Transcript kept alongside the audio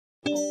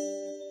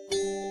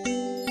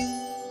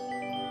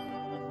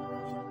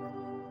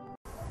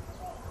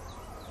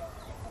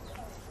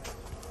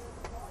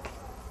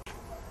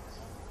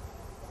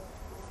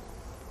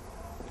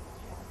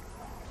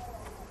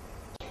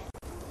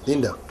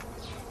Linda.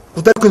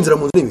 Utari kwinjira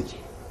mu nzu n'ibiki?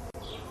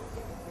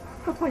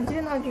 Papa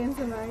njye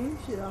nagenze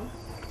nayinjira.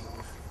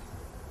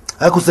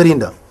 Ariko se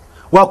Linda,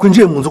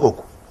 wakwinjiye mu nzu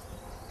koko?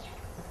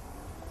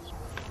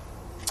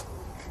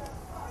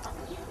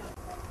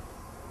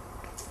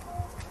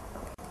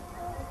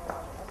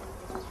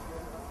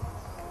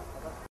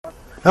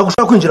 Ntabwo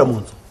ushaka kwinjira mu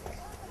nzu?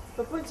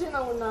 Papa njye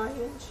ntabwo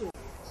nahinjira.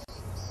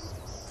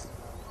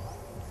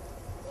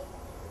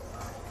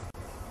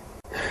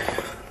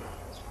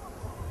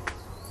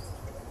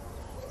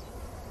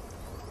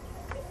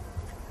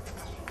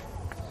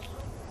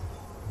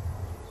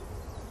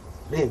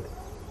 Linda,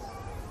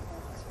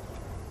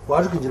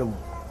 waje kwinjira mu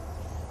nzu?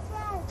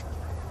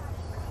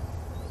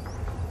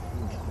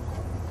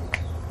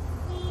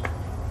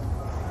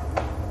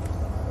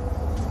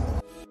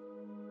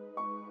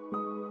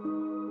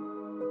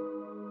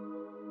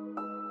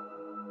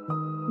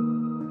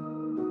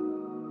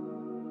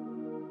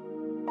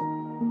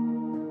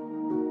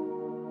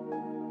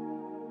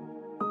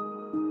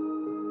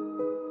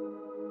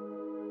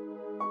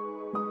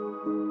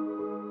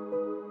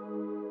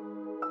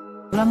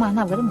 Urama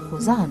ntabwo ari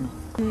mukuza hano.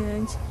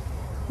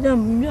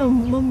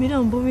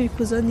 Mirambo biri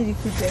kuzanira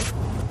kujya.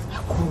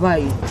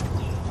 Kubaye.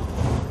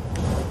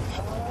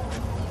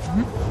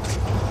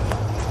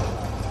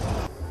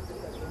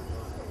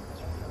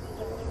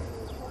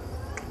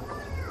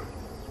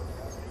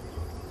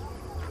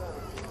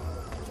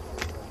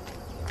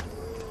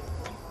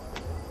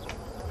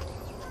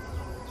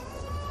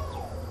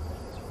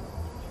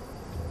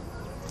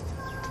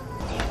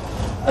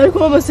 Ariko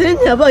mama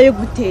Serene yabaye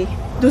gute?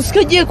 Dusika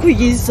agiye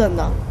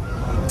kwigizana.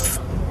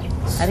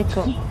 Ariko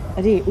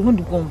ari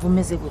ubundi bwumva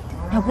umeze gute?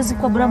 Ntabwo uzi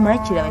ko Abraham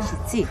arakira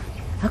abashyitsi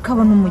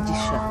hakabona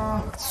umugisha.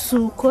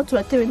 Suko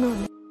turatewe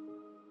none.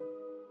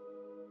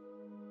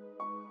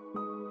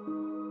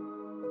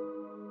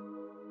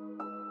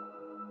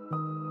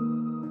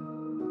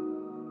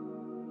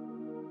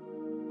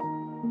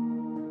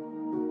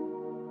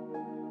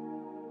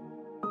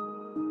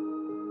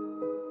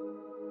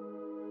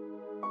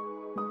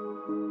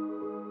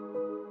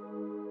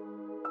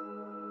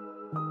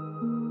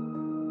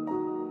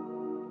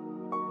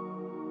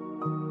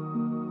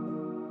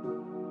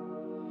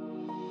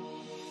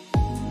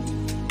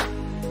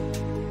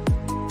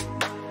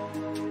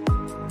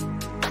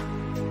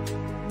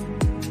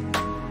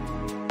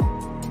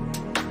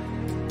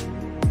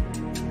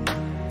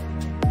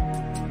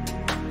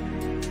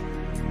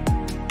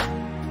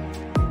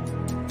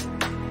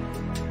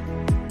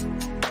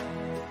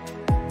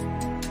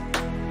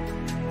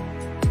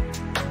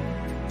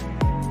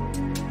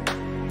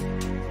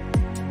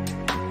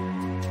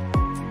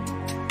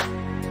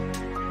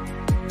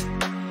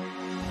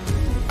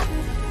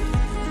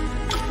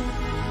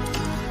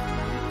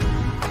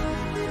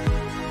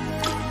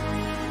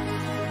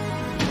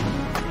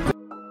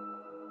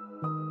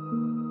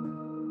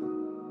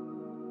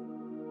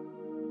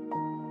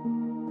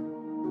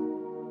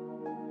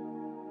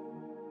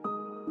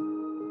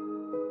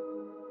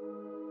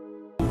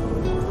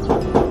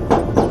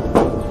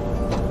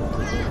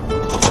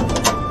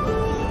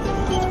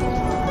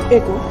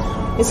 Ego,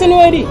 ese ni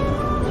wari?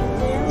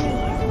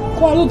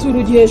 Kwa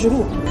ruturugi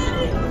hejuru.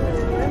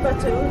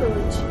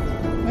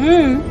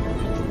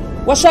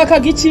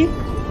 Washakaga iki?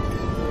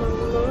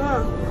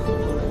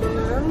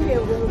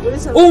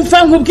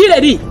 Umva nkubwire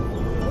ri.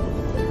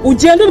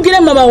 Ugenda ubwire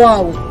mama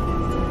wawe.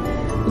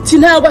 Uti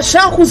ntabwo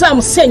ashaka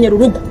uzamusenyera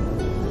urugo.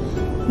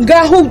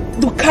 Ngaho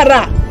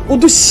dukara,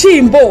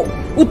 udushyimbo,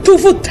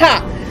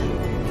 utuvuta.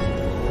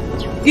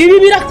 Ibi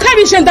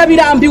birakabije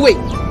ndabirambiwe.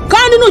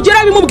 Kandi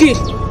nugera bimubwire.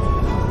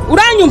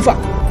 Uranyumva?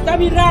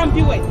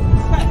 Ndabirambiwe.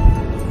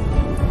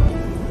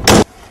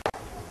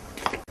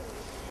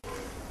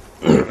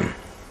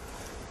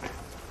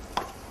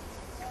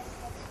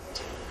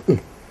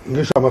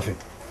 Ngisha amafi.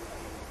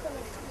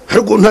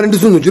 Ariko ntari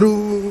ndizunugiro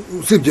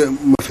usibye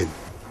amafi.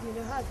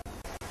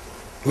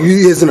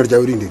 Uyiye zina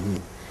ryawe rinde?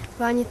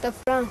 Banyita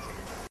Frank.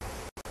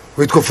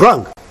 Witwa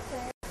Frank?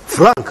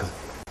 Frank?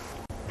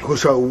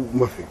 Kosha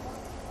amafi.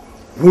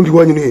 Ubundi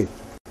wanyu ni he?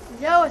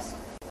 Byose.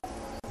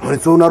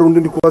 Manitso narundi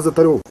ndi kubaza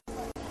atariho.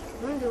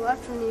 Ubundi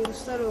wacu ni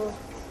Rusororo.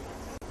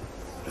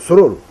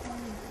 Rusororo?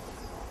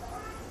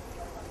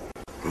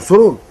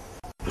 Rusororo?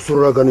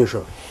 Rusororo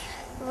aganisha.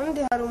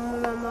 Ubundi hari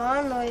umumama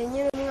hano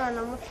yenyine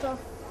umwana muto.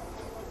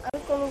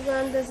 Ariko nubwo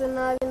yandeze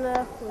nabi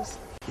narakuze.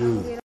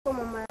 Ambwira ko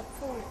mama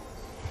yapfuye.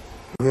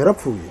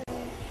 Yarapfuye?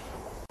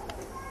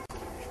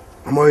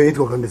 Mama we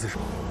yitwaga ndetse sho?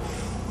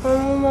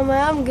 Mama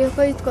yambwiye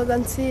ko yitwaga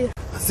Nsira.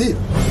 Nsira?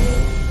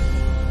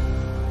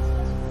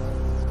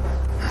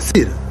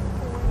 Nsira?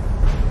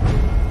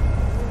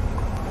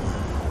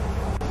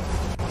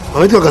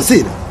 Mama yitwaga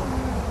Nsira?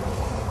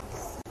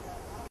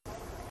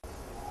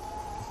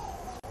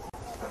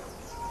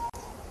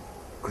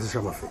 Kuzisha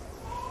amafi.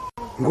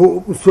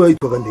 Ngo usura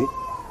yitwaga nde?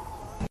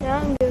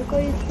 Yambwiye ko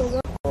yitwaga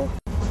ko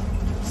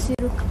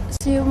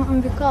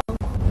Simbikangwa.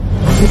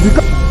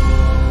 Simbikangwa?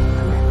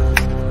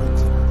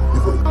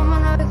 Mama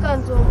nawe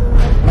kanzo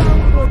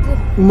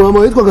Mama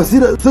yitwaga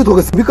Nsira, so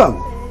yitwaga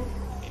Simbikangwa?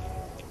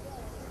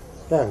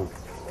 Yangu.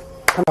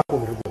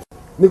 kanakumira rwose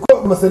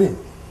niko Maserine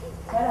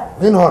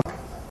hino hano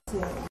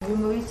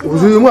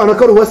uyu mwana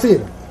kari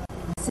uwasira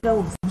sira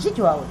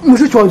wumva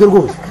mushiki wanjye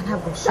rwose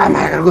ntabwo nshaka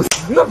amara rwose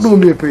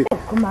numiye pe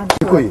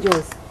niko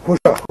byose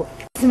kushaka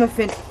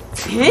simafene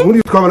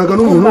muri twabanaga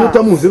n'umuntu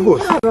utamuzi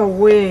rwose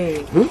we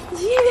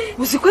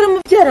uzikora mu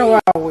byara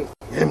wawe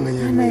yemwe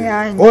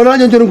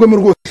nanjye ngere ngwe mu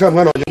rwose sha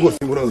mwana wanjye rwose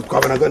ngo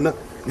twabanaga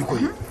niko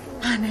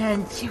mwana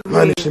yanjye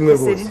mwana ishimwe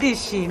rwose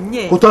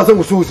ndishimye utaze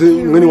ngusuhuze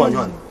mwene wanyu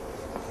hano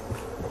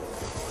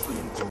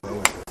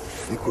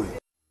niko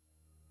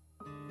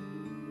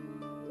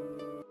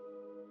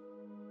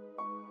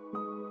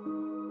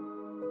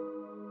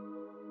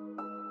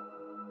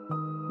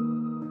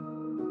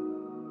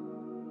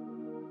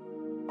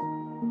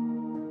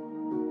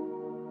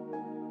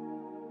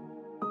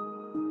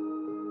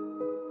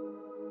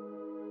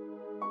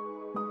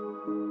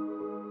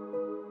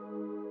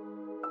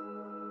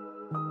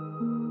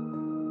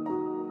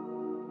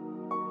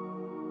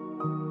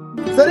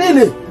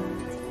Serine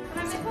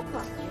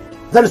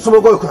zari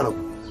somo goyo kana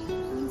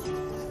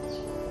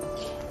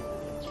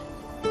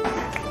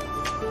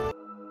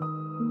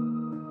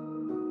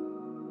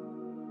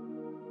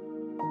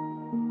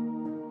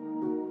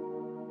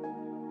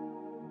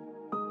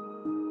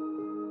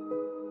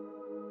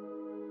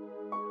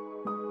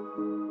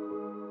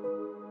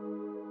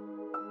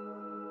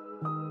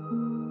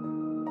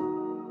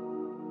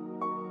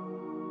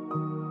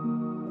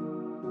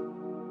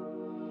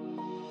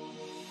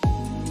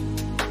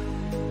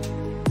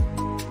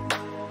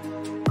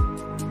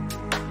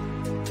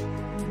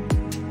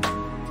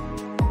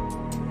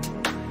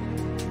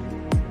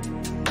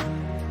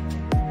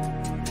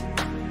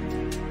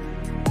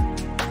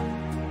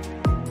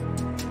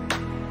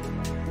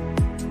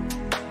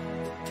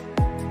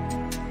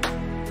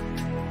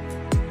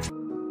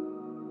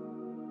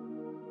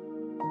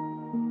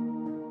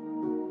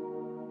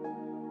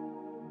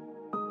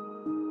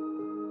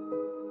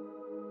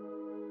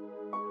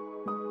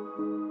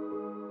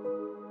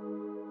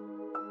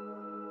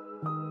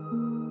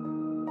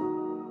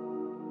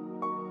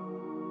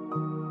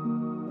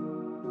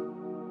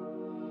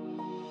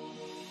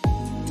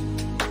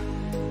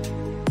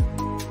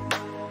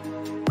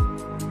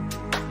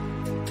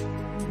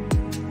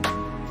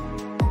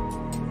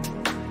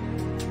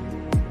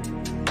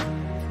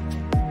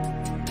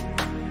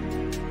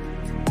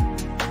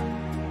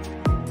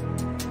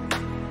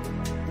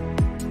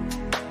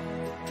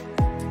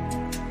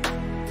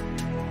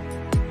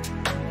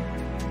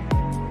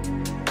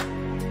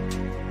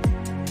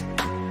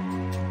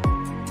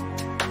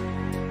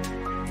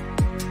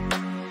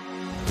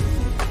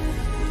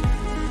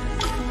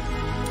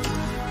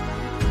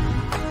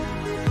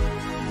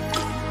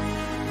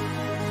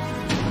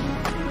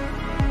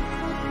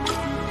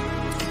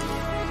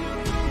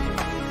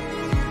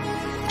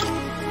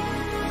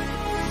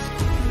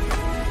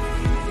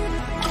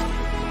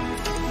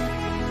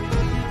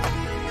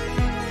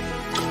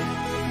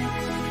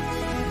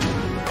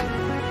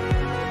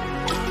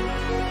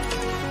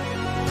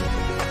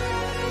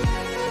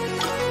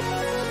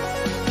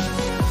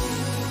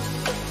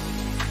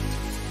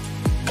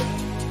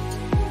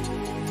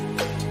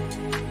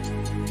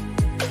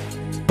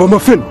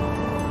Bamafene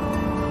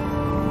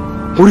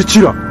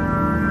nkurikira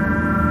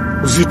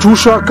uzica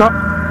ushaka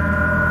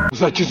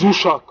uzakiza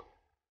ushaka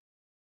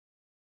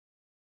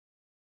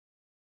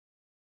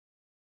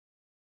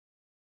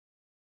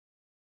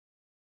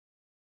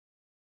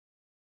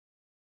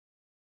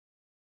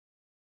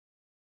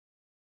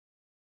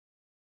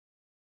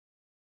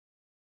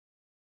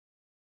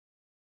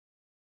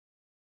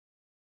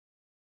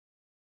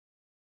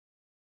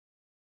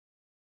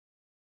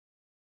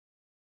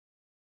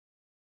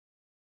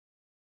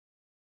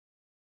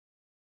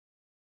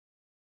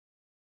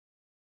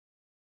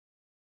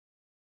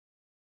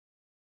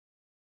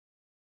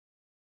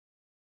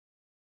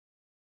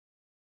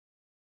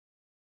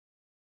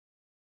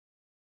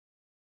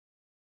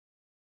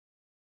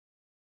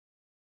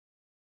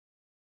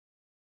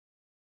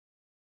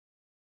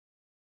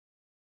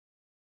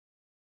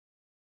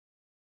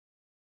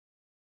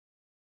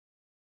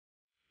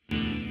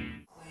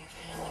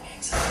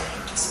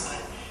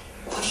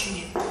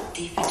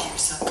deep into your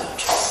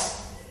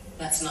subconscious.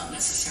 That's not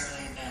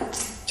necessarily a bad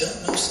thing.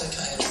 Don't know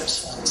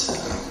psychiatrists want to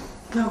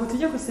ntabwo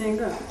tujya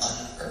gusenga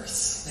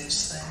unearth these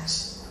things?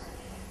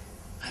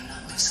 I'm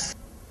not losing.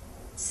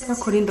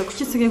 bakurinda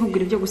kuki usigaye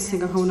nkubwira ibyo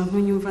gusenga nkabona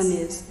ntunyumva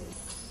neza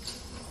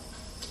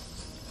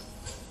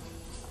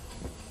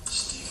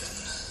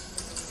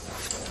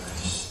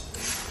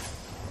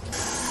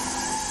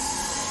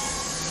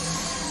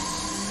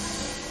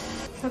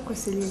Ako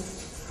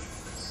Celine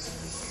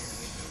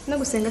no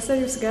gusenga se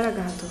bisigaye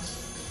agahato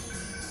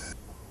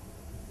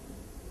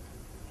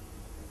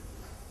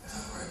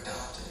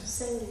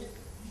sengera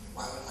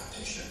Why would my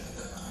patient know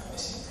that my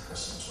missing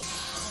persons was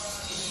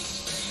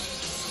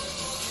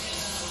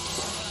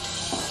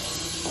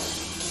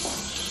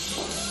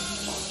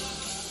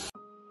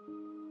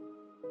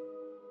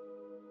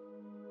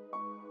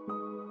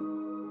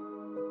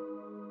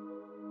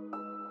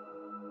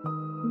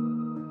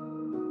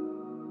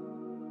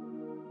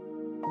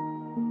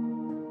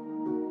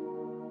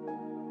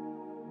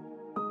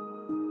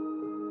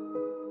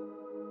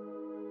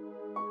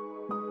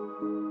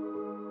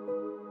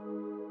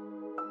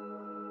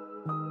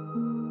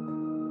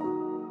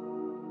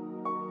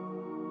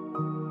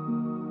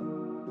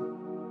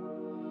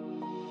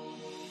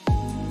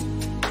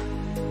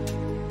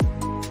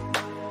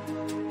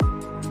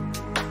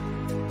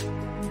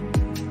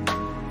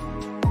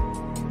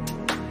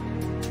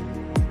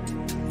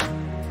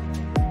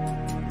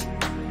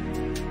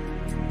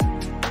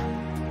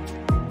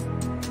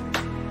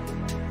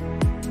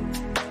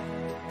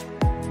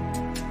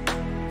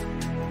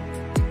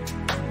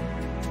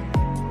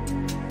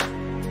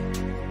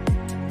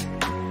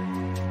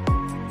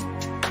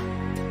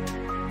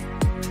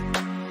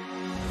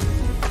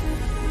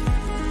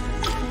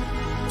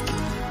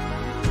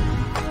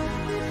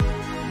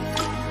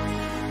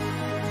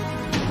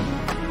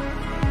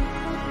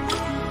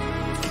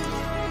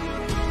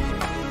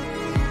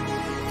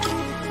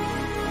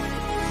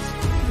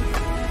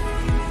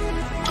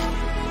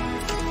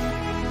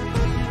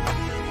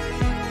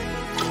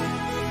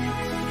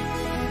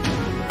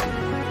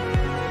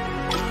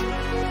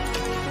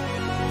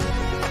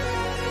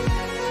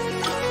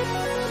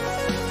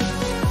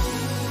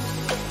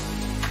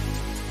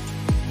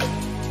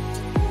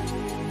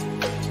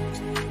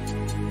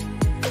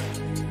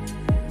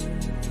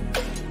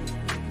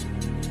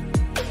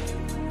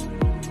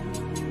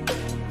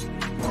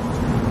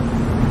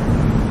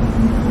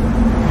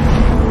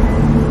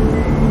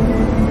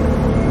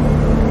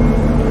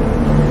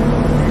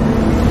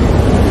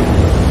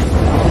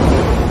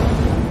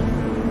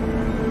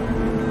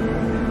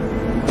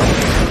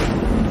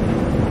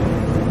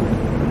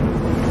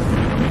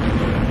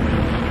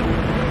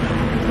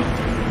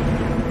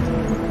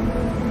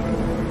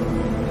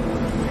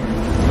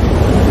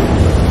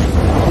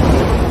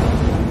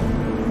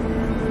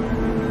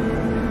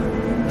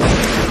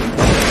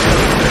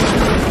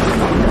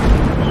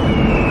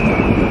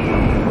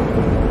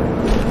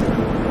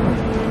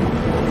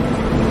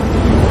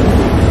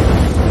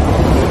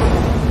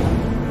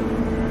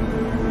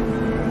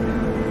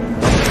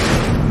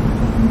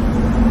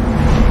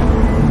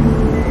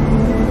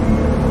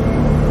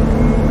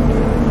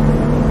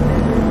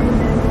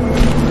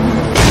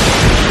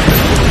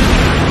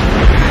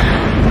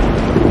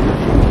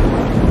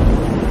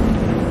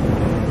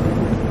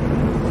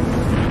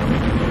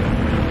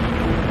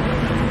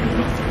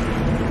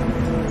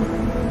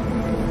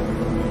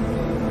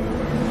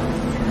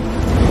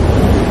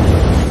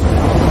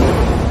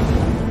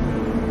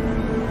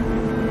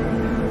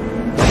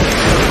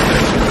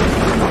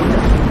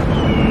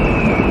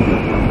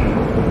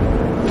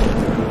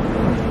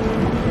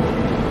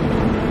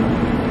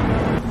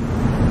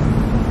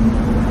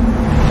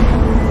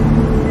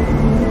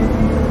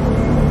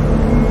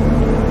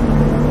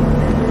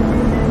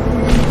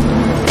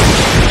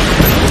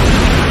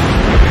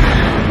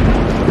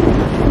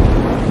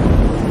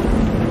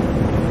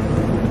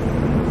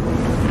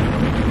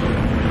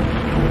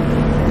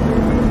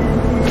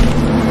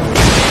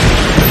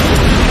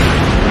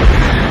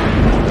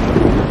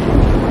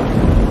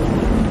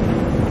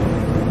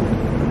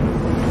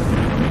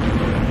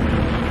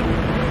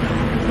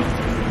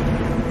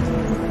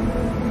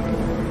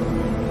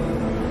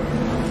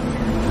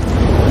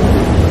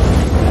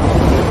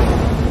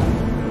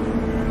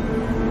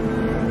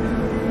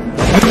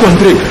ariko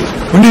Andre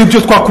undi ibyo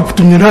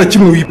twakutumye nta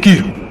kimwe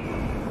wibwira.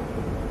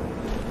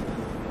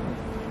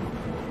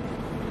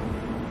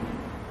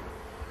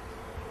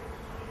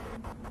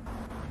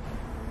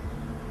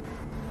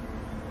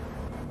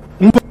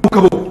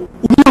 Umukabo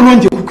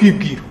umwononge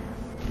kukwibwira.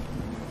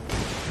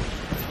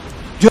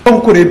 Byo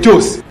ukoreye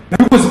byose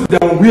nabikoze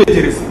kugira ngo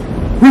nkwiyegereze.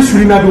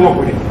 Wishuri nabi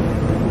wakoreye.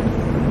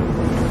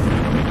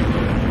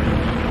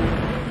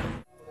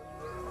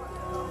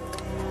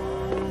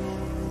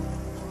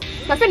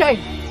 Mafendo wewe.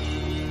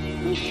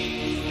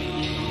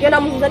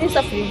 Yana muzani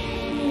safari.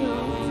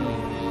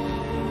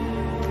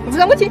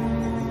 Uvuga ngo iki?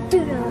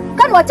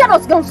 Kandi wacyana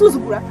usiga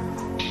unsuzugura.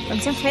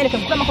 Amse mfere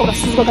kakura mako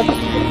gasuzugura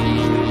gatatu.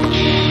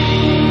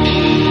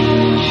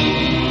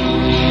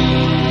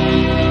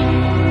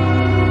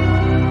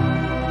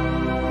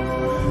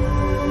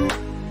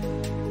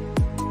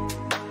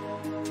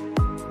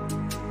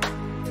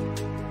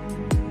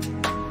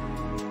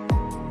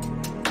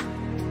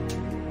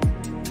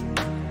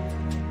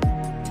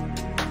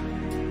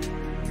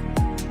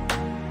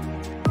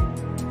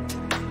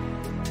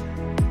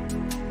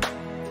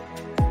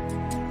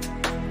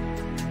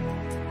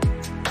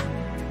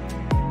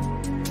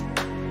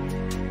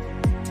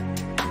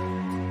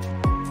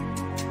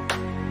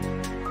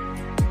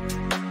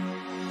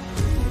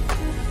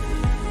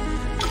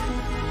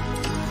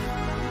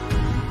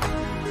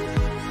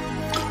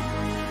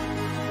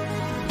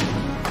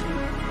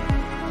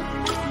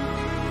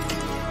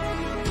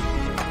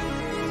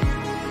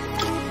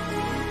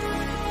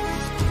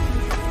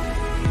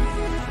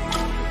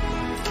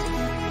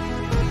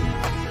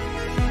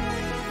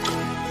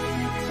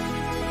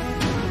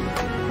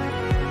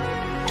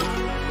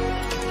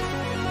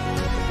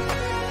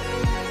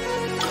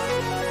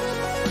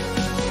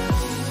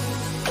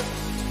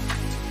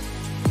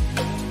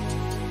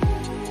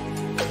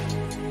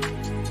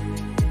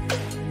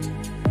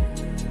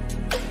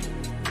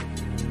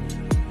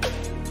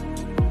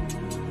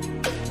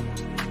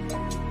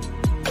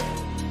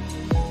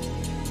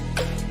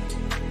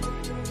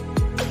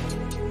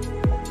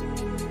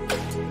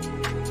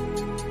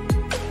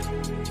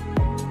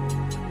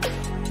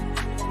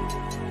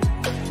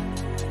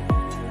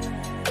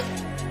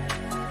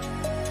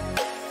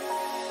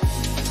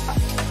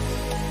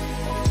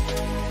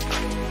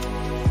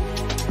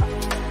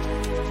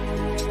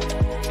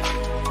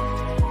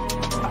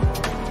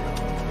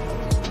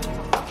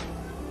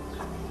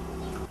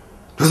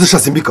 Rozesha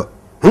simbika.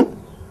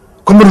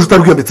 Ko muri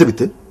utarwiyambitse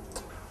bite?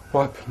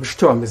 Wapi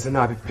mushito wameze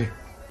nabi pe.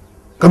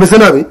 Kameze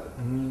nabi?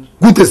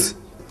 Gute se?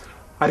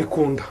 Ari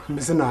kunda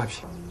ameze nabi.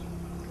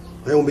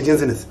 Nayo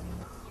umbigenze neza.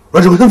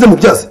 Waje gutanze mu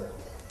byaze?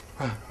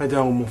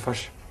 Najya ngo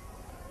mufashe.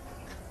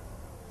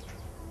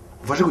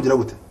 Ufashe kugira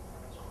gute?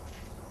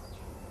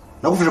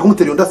 Nagufasha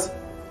kumutera iyo ndase?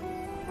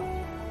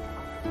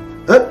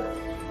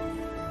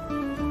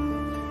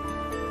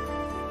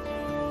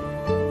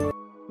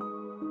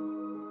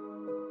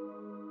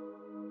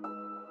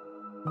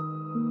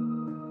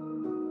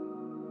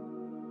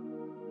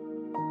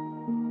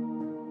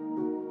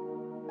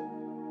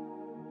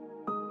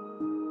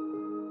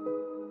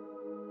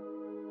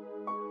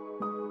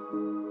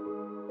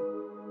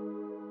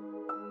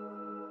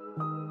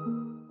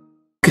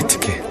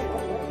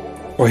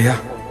 Oya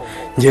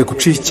ngiye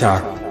guciye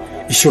icyaro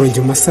ishyoro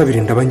njye mu masaha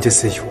 2 ndaba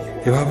ngezeyo.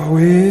 Baba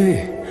we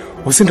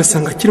ubuse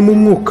ndasanga kiri mu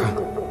mwuka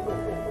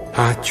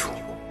ntacyo.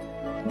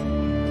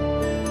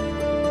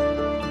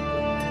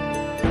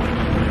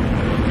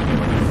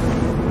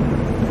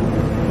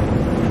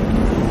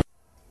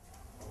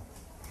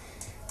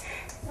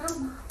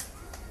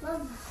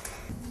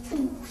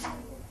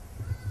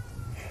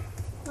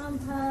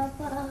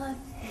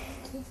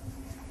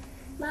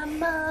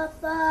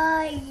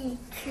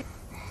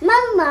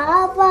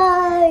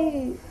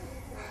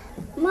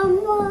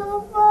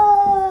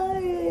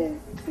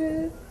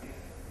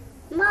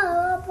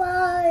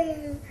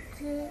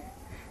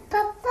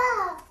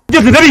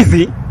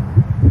 Ndabizi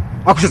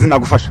akushize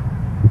nagufasha.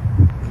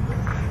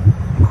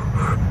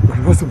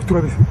 Ibibazo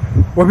biturabizi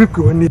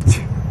wabibwiwe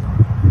n'iki?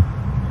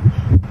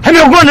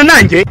 Hano ubona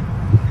nanjye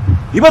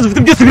ibibazo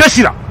ufite byose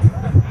birashira.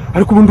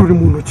 Ariko ubundi uri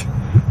mu ntoki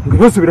ngo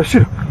ibibazo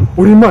birashira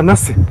uri Imana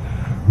se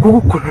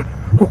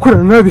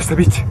gukorana nawe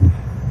bisaba iki?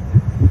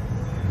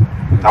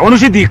 Ndabona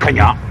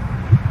ushidikanya.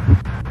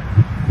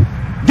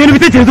 Genda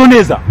ubitekerezo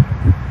neza.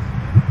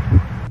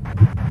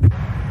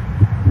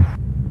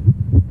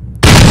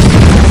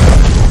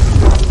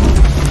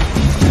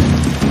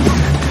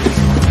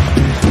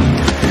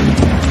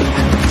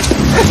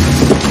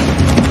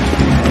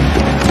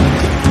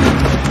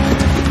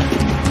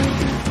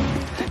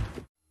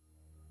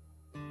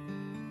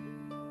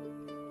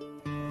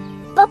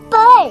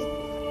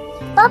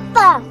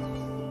 Papa!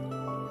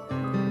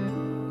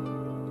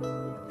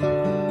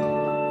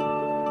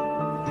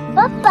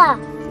 Papa!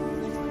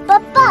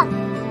 Papa!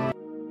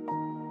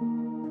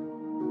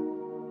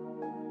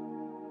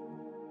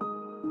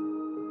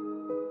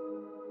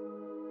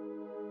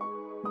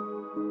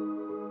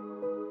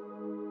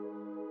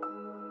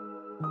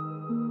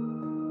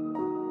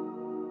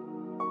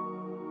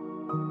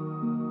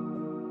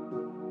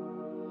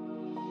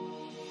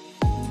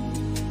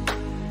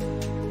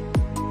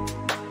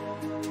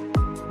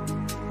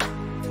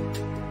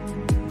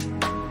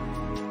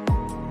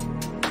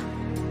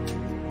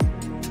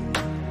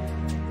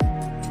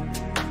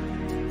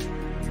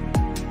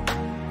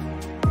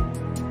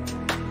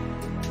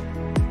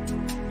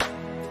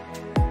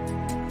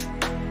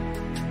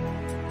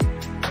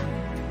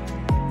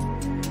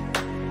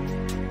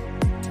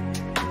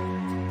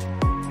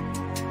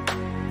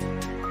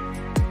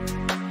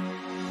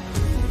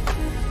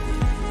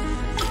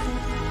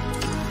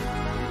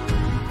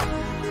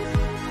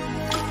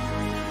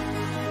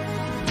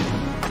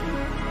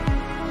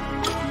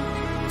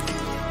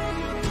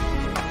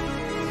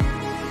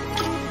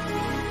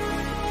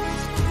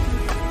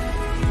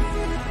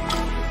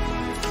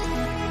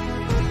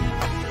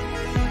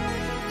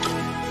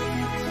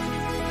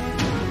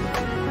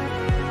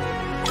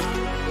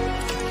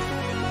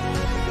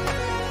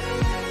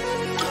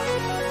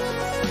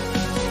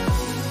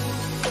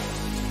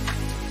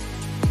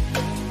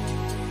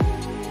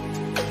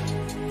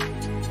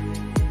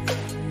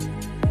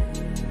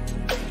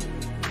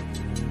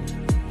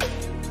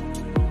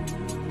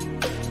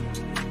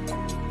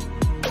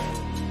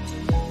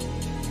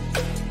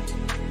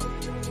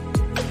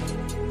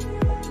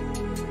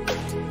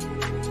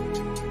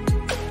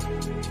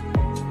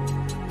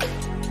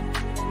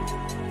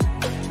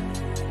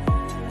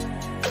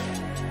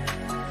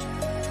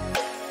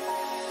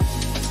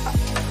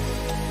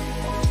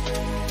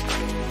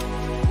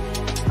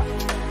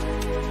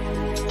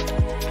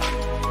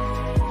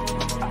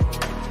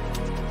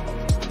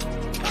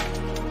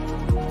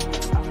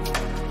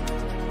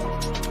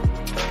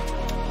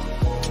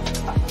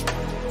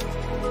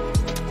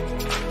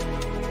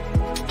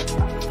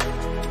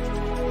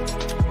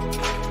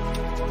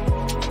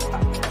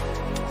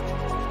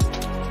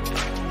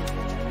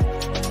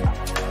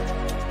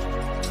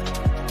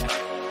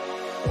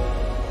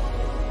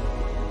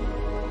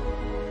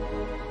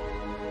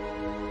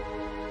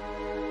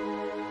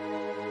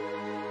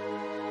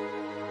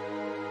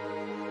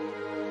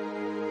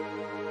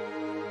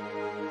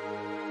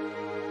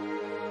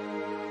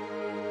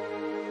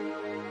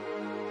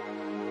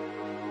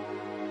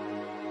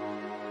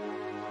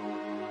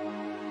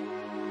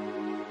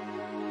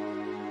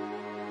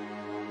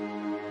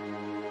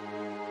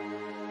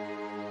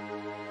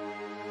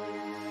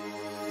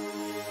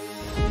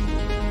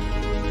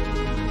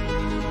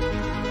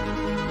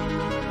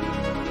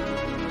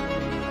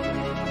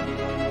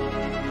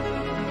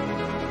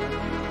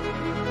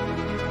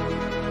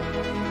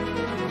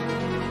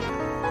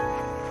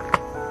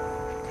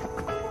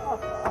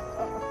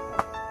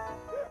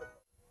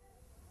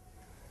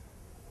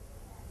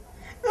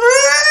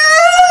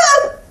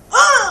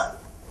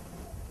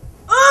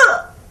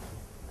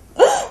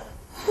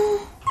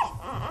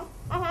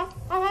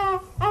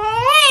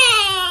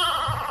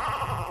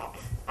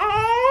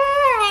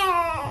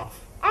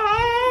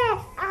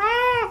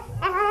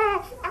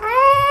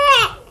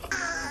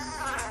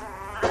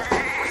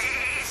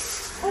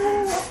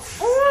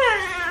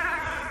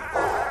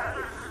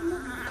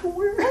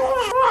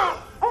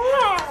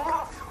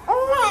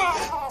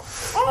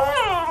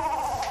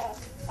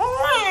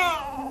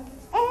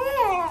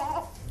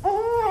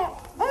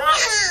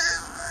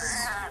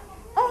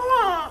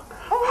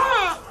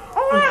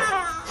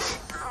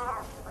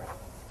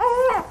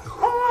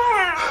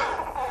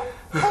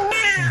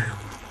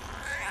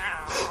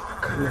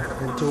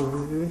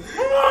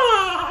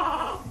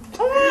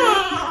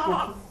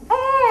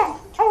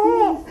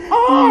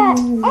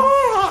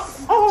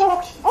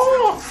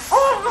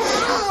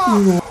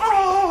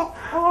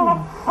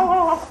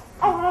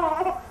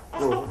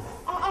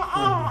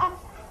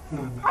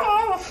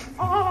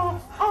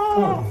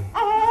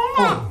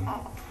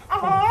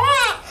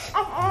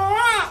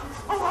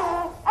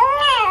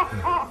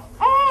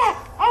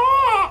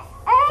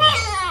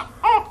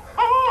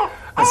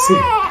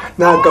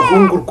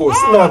 Nagahungu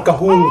rwose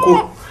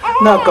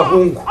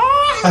nagahungu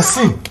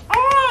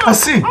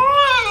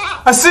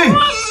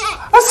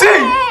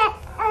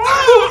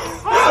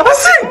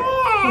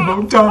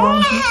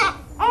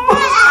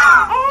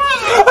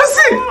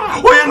asi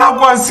oya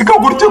ntabwo wasika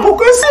gutyo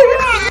kuko asi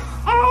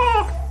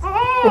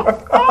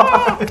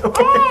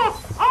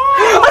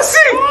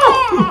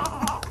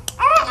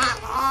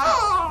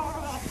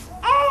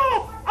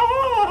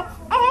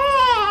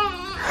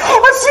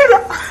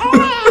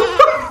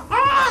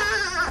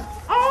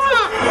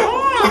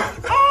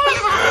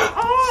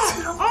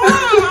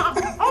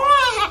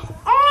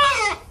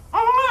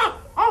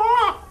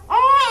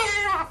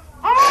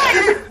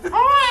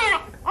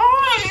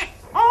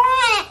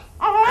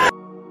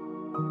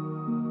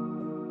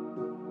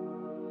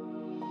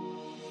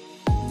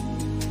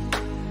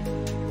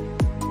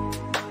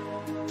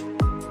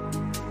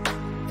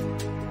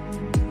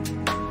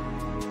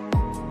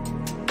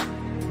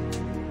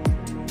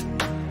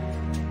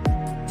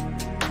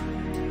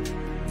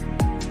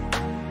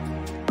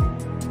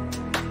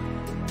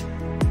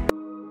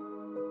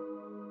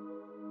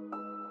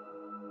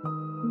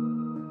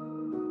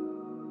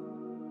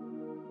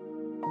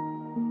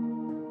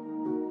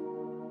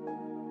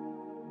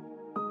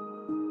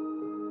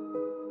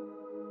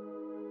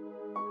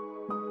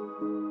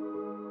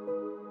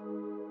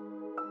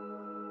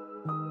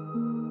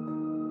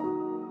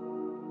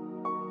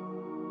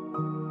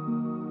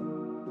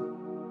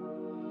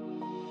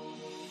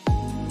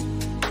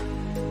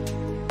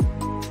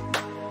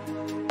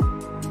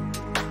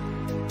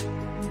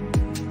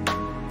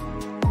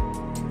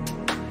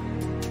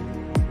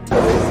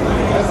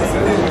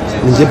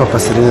Ninjye papa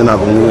Serena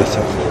ntabwo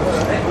mwibeshya.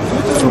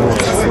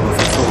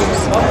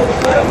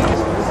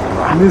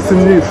 Nisi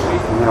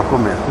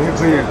Murakomera.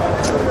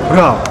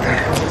 bravo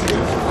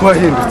ko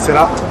wahindutse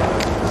ra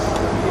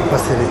Papa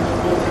Serena.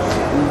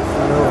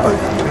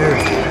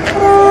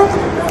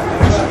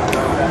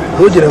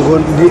 Ntugire ngo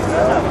ndi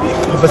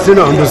papa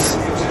Serena wanduze.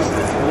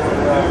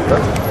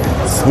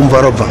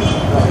 Umva Roba.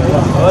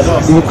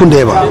 Ibi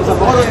kundeba.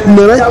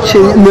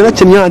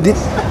 Narakennye handi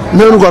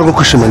nta ndwara rwo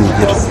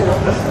kwishimanyigira.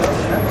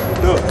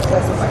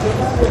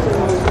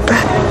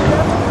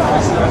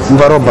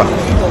 Mvaroba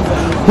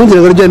ntugire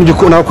ngo rya nibyo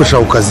ko nawe kusha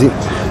ku kazi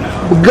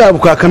bwabo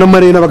kwakana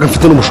marena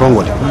bagafite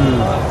n'umushongore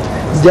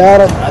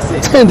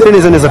byaratsendere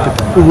neza pe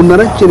ubu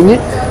narakennye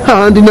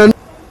handi na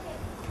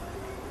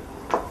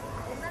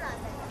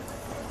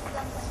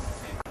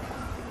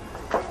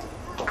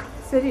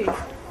Seri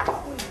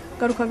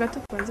garuka gato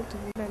tubanze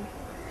tuvugane.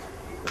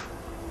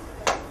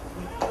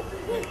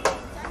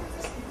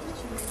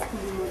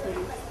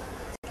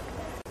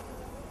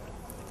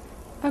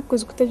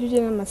 Hakoze kutajya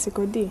ugena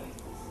amatsiko di.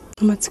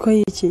 Amatsiko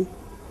y'iki?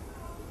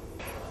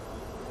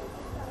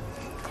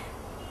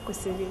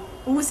 Seri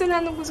ubu se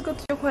nta nubwo uzi ko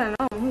tujya korana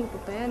nawe umuhungu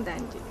papa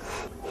yandangiye.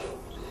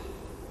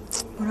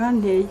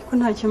 Uranteye ko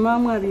ntacyo mama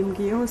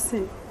mwabimbwiyeho se.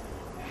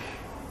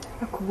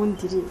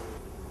 Akubundiri.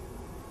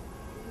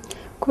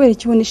 Kubera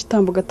iki ubona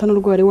ishitambo gatano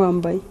rwari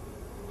wambaye?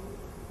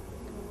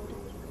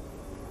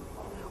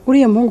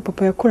 Uriya muhungu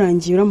papa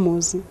yakurangiye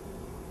uramuzi?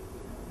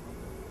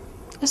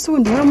 Ese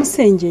ubundi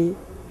waramusengeye?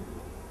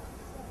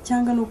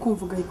 Cyangwa no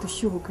kumva ugahita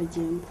ushyuha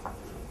ukagenda?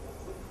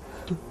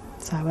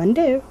 Saba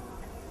ndeba.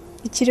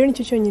 Iki rero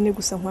nicyo cyonyine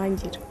gusa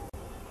nkwangira.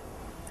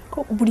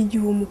 Ko buri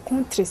gihe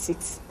umukontre 6.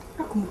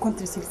 Ako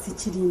umukontre 6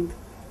 kirinda.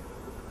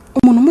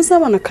 Umuntu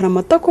muzabana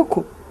karamata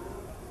koko?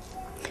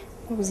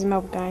 Ubuzima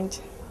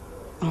bwanjye.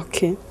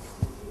 Okay.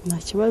 Nta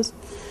kibazo.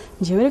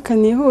 Ngiye reka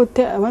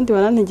nihute abandi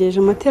barantegereje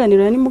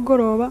amateraniro ya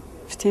nimugoroba.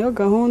 Mfiteyo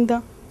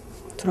gahunda.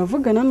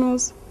 Turavugana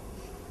nuza.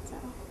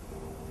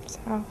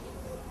 Sawa.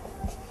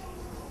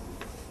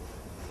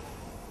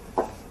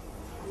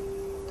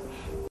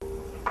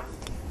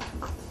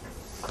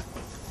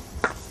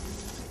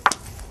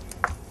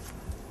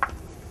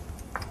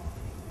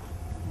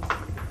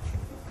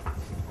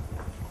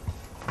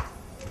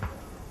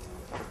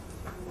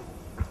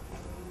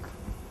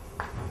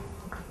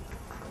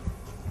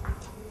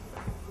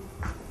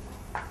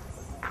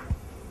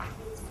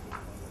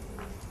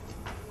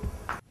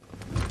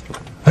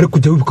 ariko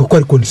jya wibuka ko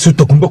ari kondisiyo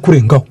utagomba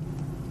kurengaho.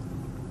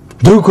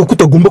 Jya wibuka ko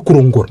utagomba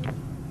kurongora.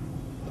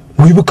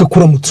 Wibuka ko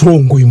uramutse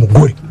urongoye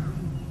umugore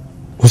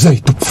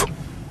uzahita upfa.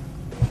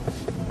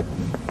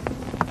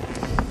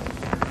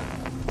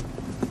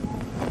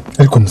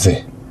 Ariko mzee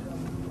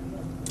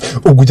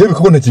ubwo ujya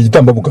wibuka ko ntakiri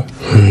igitambambuga?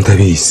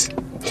 Ndabizi.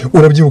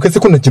 Urabyibuka se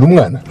ko ntakiri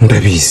umwana?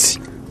 Ndabizi.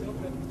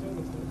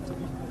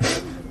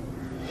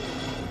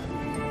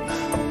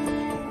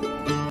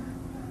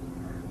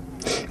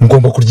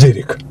 Ngomba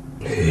kuryereka.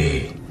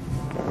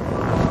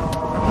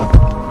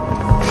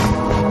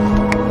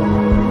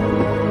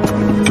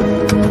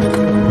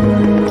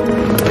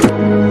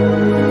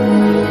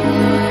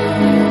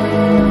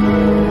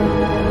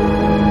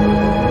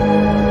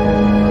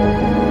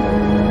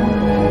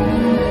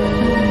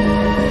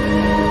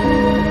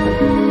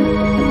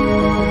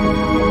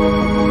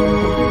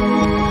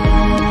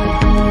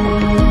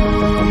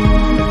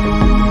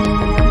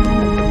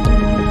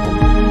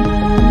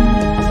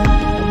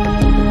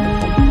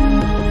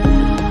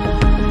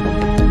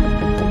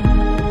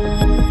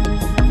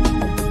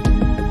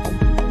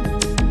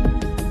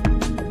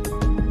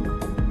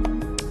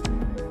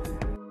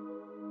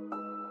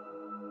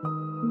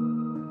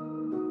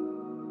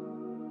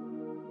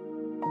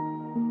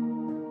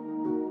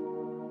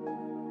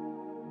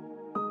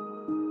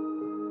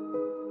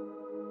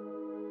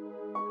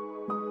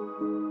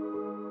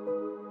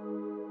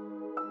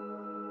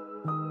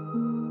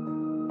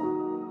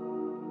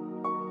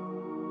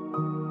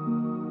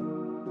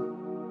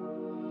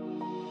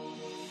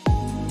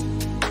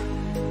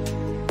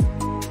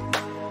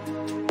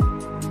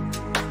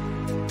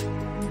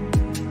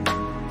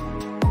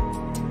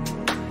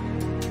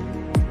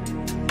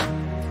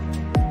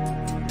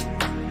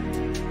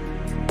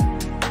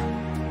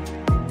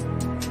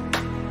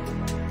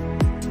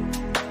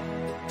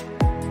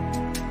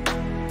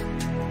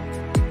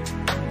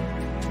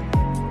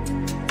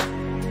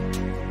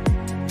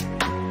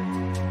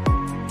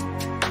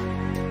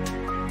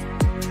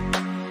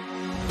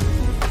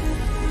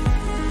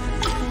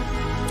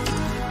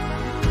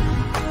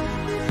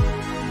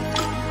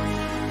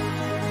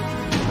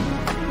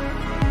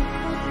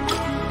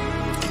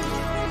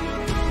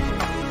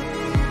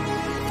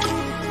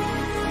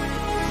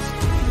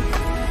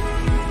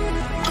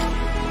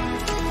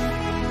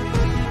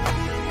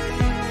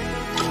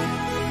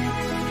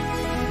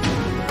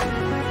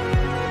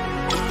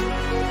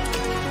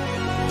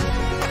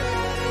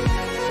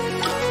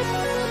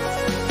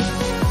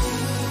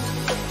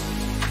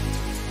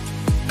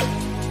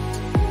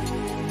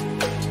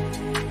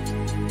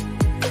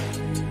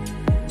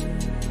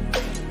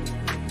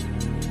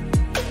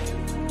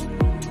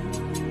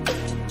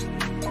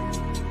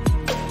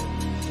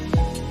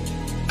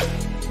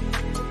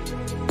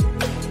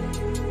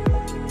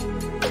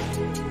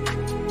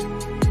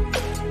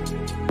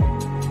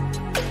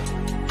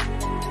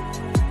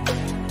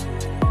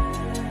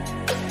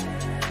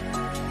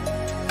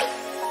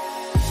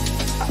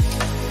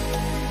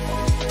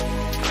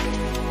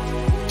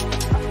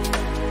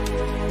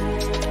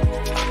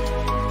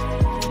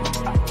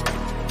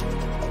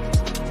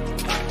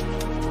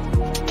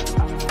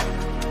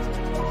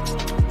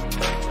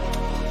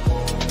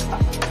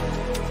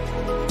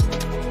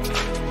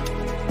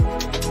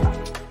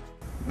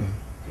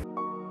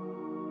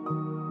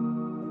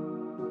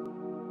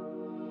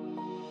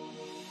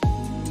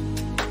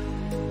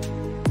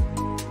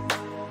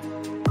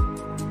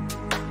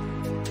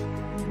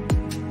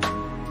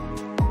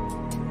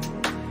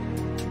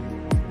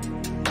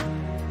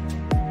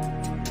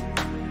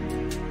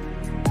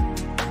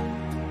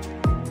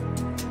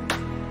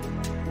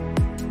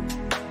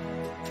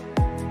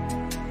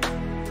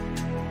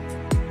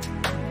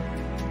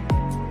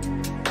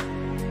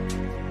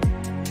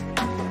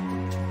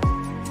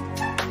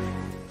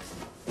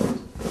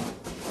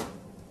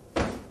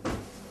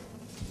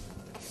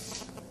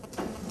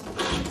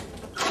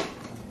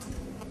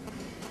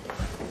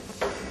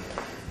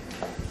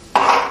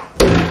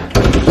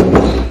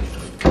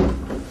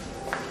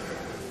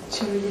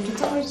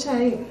 Cyangwa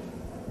icyayi.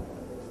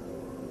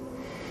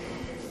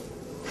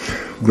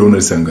 Urabona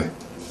risanga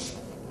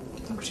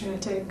Nagushira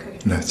cyari kare.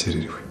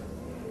 nakererewe.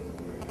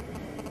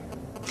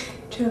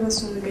 Cyari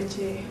basumwe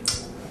gakeya.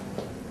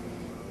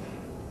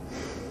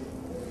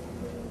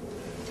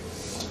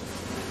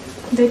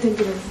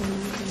 Ndayitegera vuba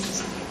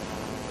neza.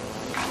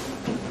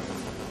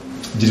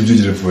 Gira ibyo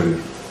ugira vuba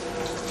rero.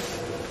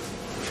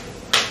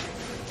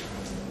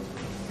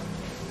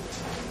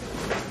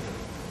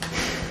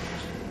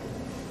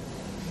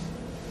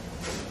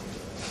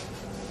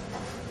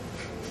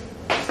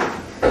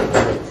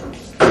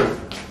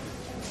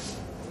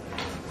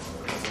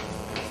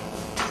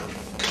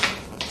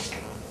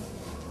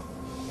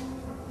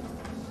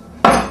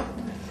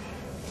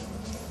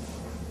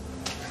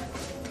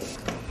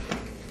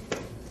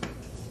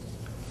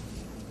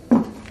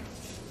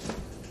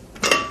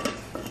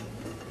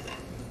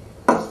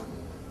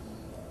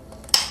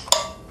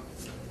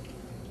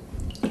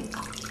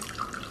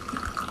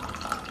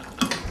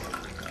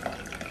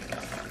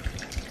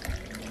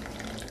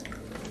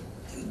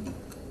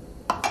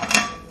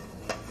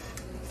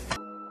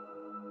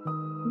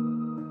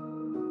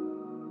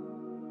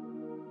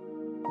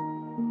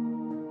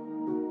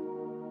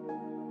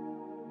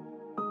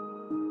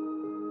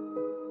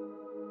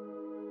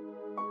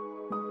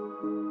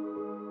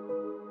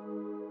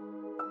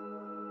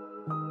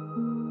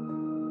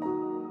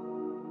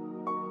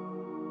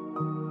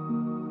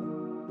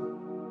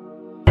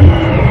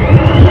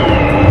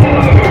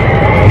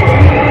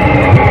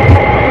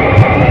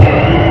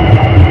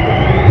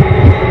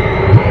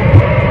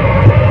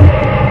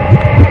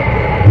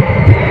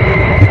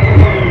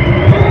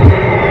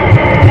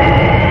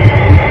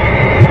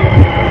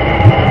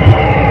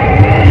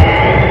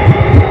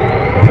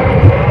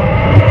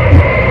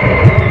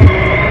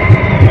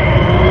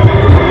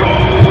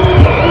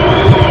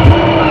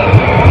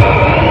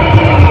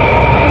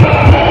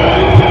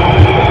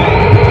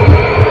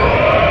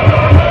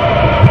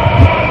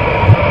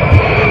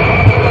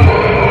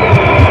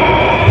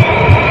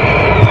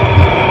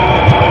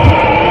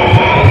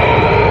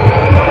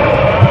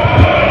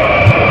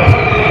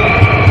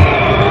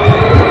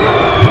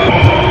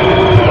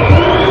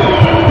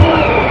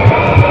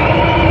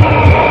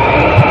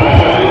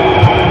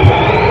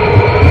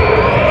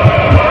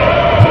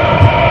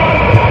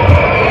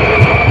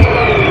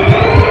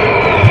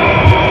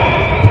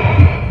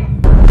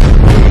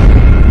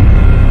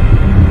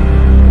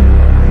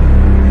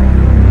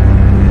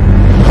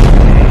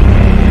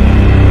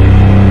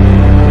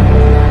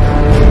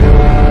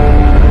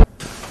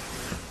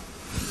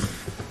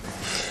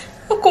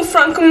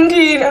 Frank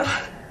mbwira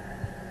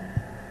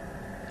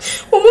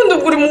ubundi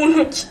buri mu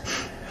ntoki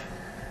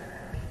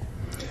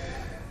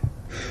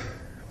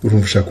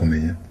urumva ushaka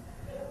kumenya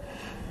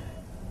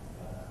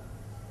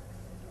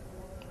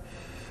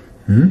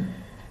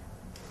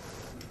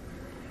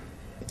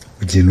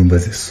ugiye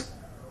numbaze so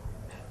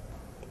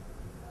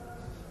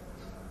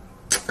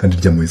kandi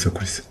byamuhiza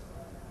kuri se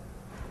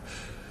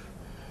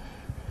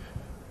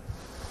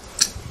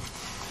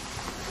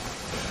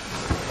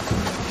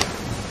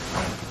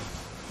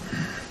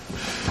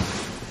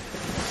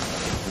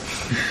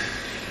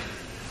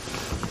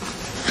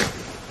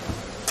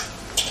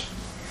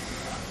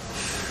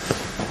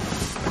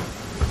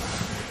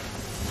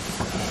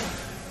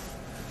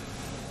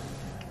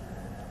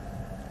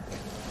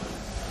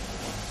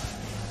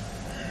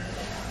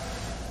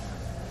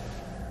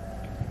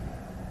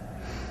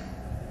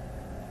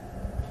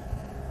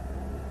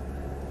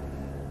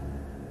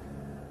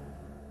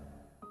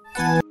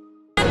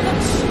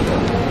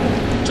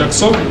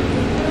Jackson,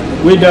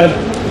 we dad.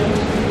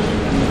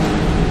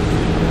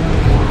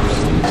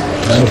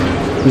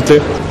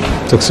 Bite?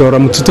 Jackson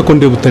uramutse ute ko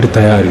ndeba utari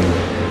tayari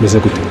meze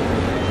gute?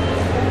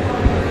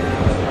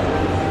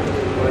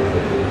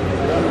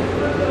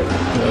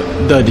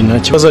 Daddy nta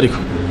kibazo ariko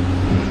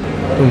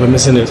umva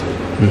meze neza.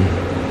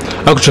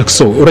 Ako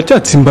Jackson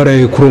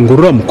uracyatsimbaraye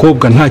kurongora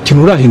mukobwa nta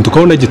kintu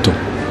urahindukaho na gito.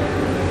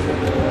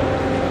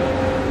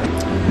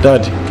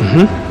 Daddy.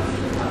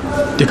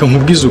 Reka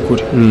nkubwize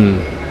ukuri.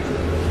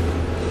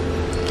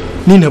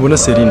 Nintabona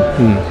Serine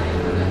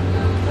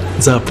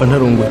nzapfa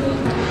ntarongoye.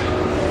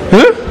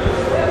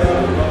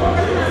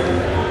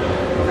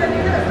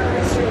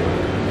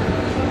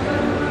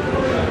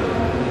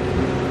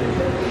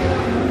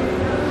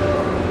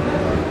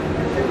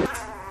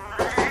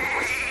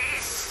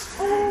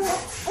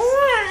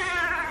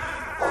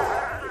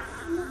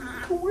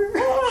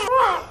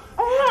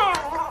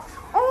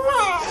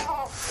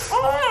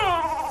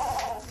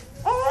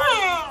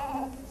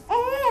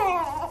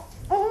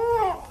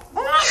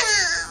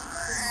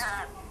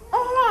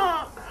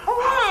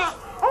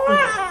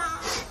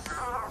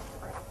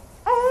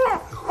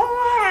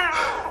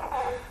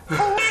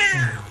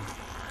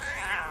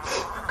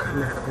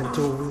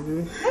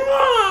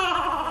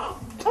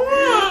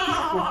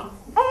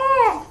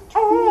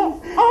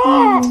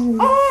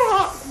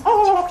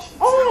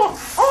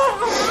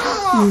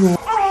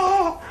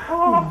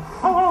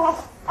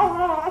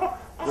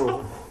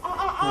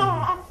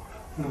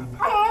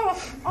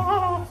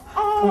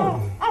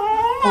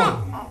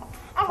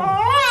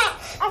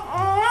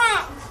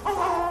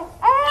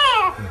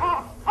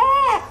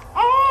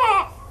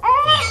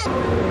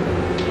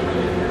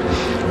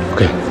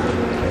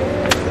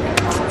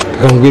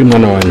 ngwira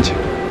mwana wanjye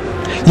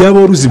yaba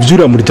waruzi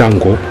iby'uriya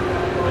muryango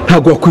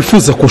ntabwo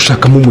wakwifuza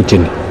kuwushakamo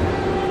umugeni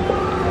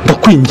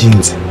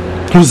ndakwinginze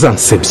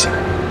ntuzansebye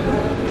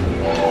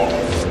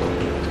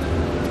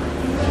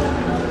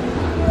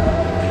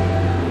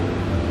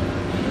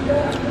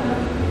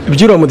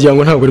iby'uriya muryango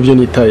ntabwo ari byo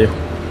nitayeho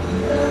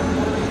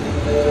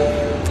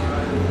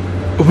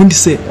ubundi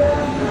se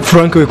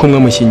Frank we ko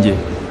mwamushyingiye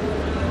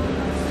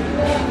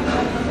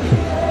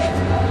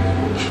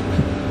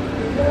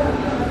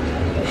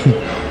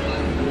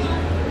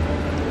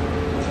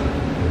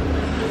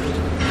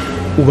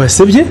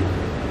ubasebye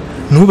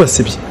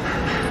ntubasebye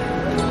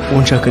uwo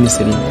nshaka ni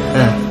Celine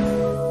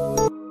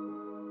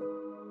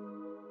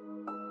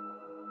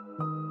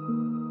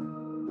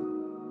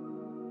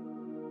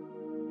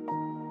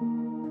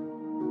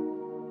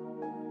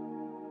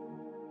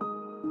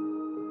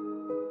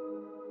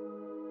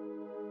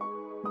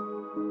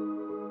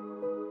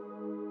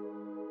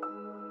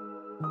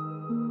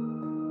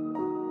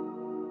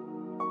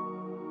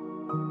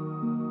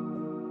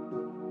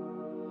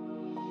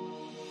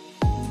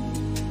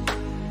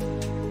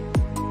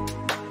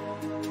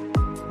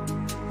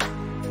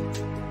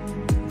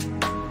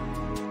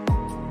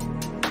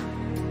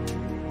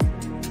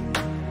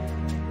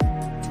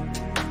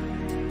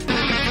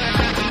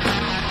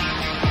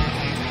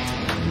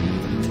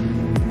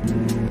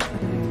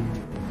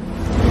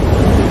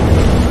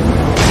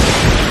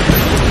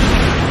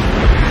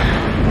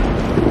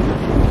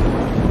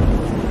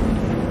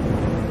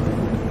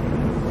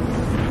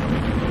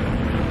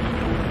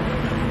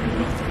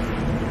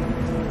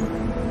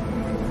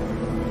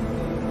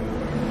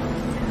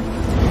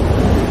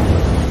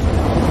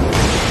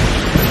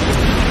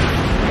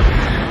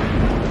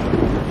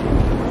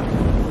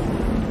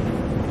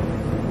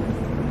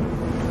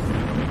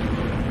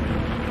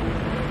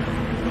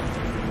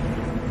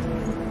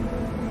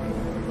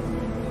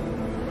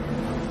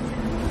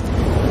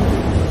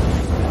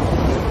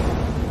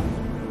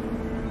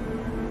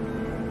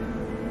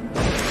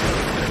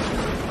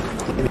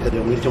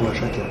bikajya muri icyo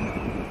mwashakira.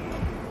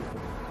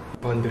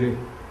 Andre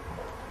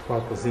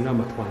twakoze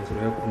inama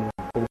twanzura yo kumenya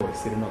umukobwa wa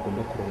Selena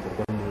agomba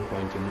kurongorwa n'umuhungu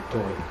wanjye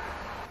mutoya.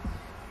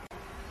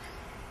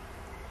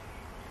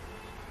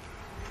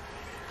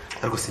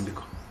 Ariko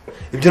simbiko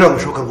ibyo ntabwo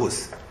bishoboka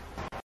rwose.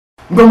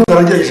 Mba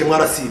mutarangirije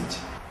mwarasibye.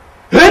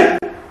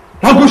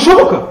 Ntabwo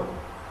bishoboka.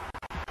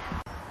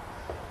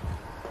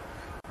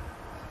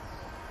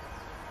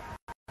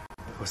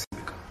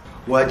 Simbika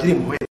wagira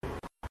impuhwe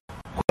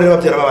ko reba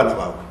byara abana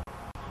bawe.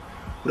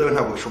 Urebe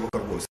ntabwo bishoboka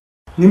rwose.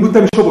 Nimba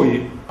utabishoboye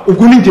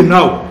ubwo ninjye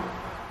nawe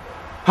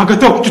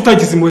hagati aho kuki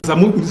utagize impuhwe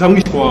za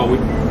mwishywa wawe.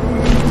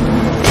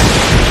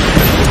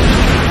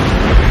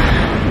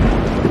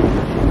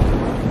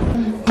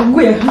 ubwo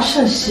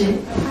yahashashe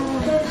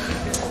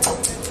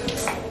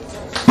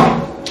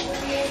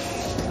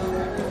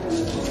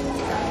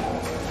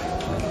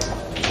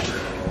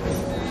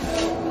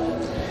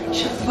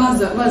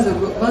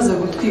baza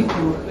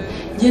gutwikura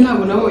njye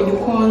ntabwo nabonye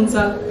uko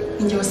nza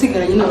njye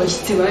wasigaranye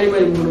n'abashyitsi bari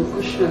bari mu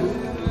rugusha.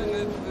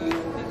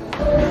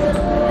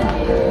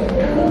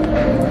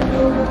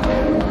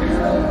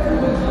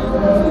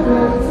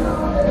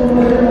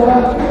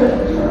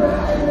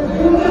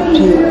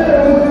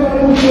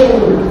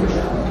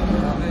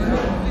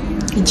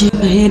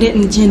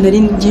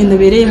 igihe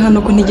nabereye hano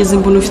ko ntigeze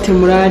mbona ufite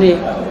murare.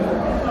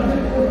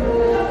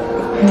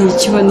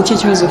 Ni cyo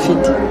kibazo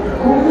ufite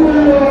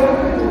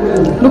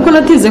nuko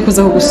natize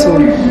kuza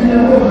kugusura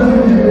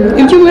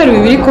ibyumweru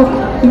bibiri koko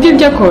ibyo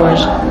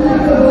byakobaje.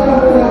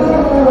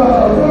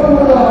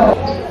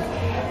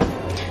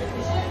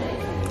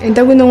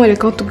 Ndagwino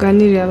nkwereka aho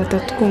tuganirira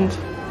batatwumva.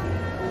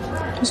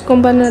 Uzi ko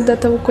mbana na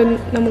data bukwe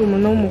na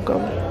murumuna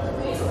w'umugabo.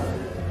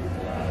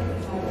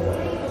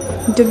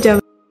 Ibyo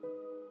byaba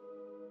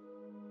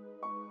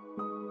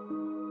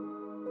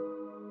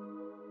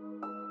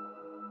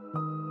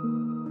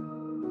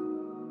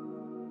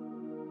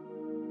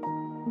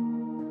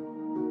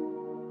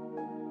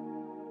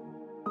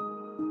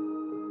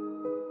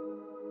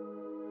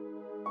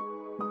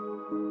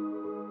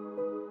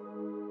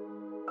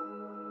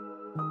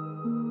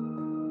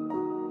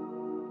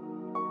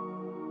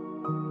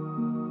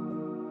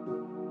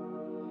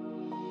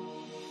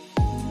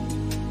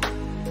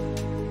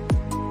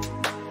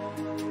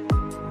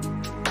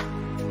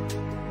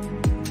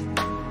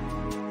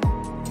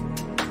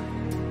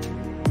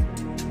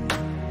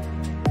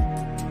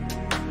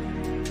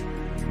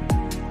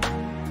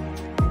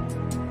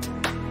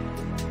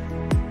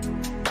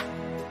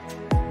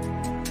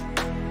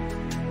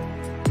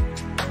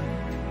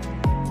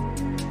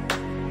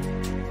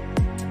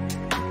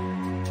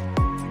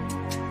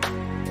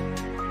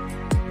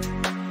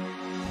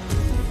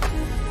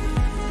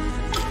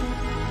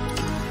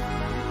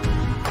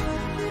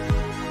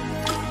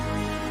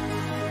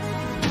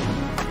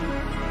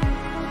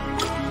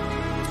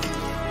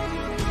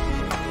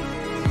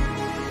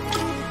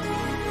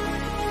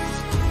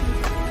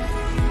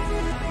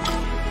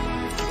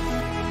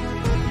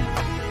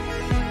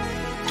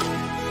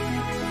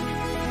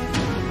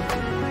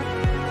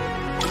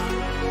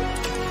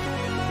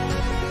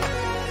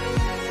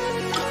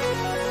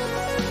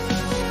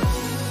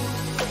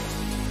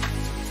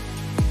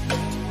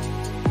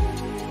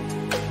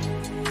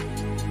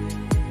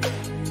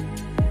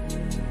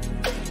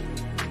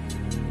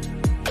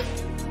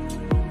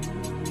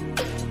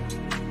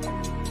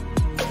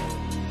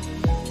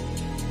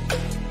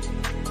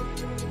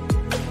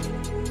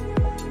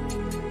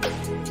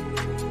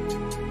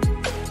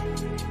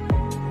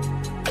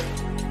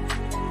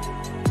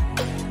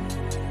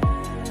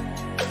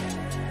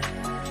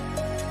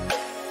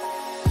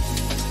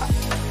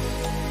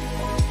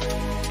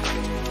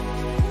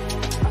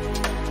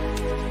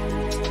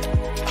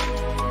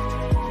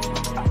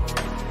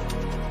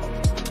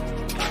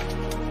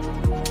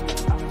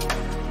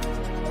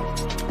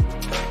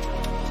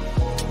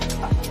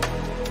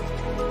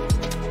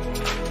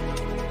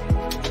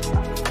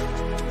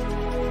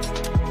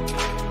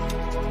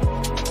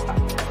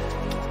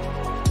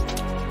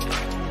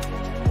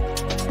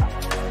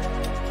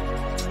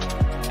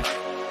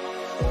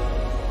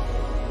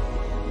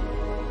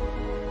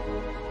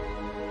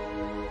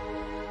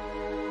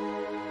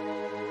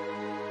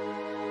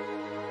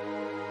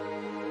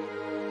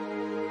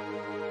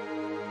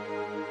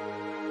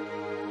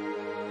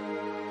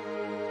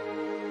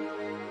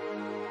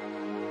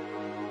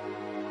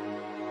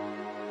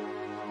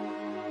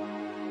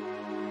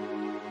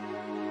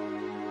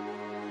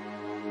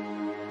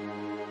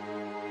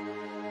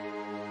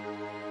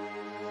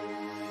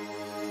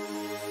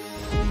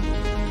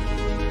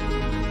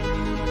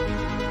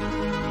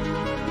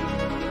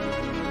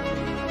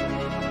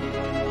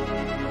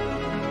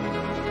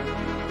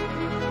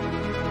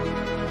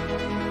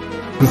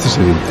Ese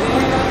chérie,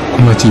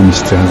 comment tu me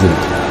stresses là?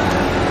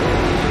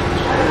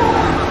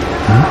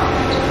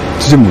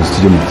 Tu me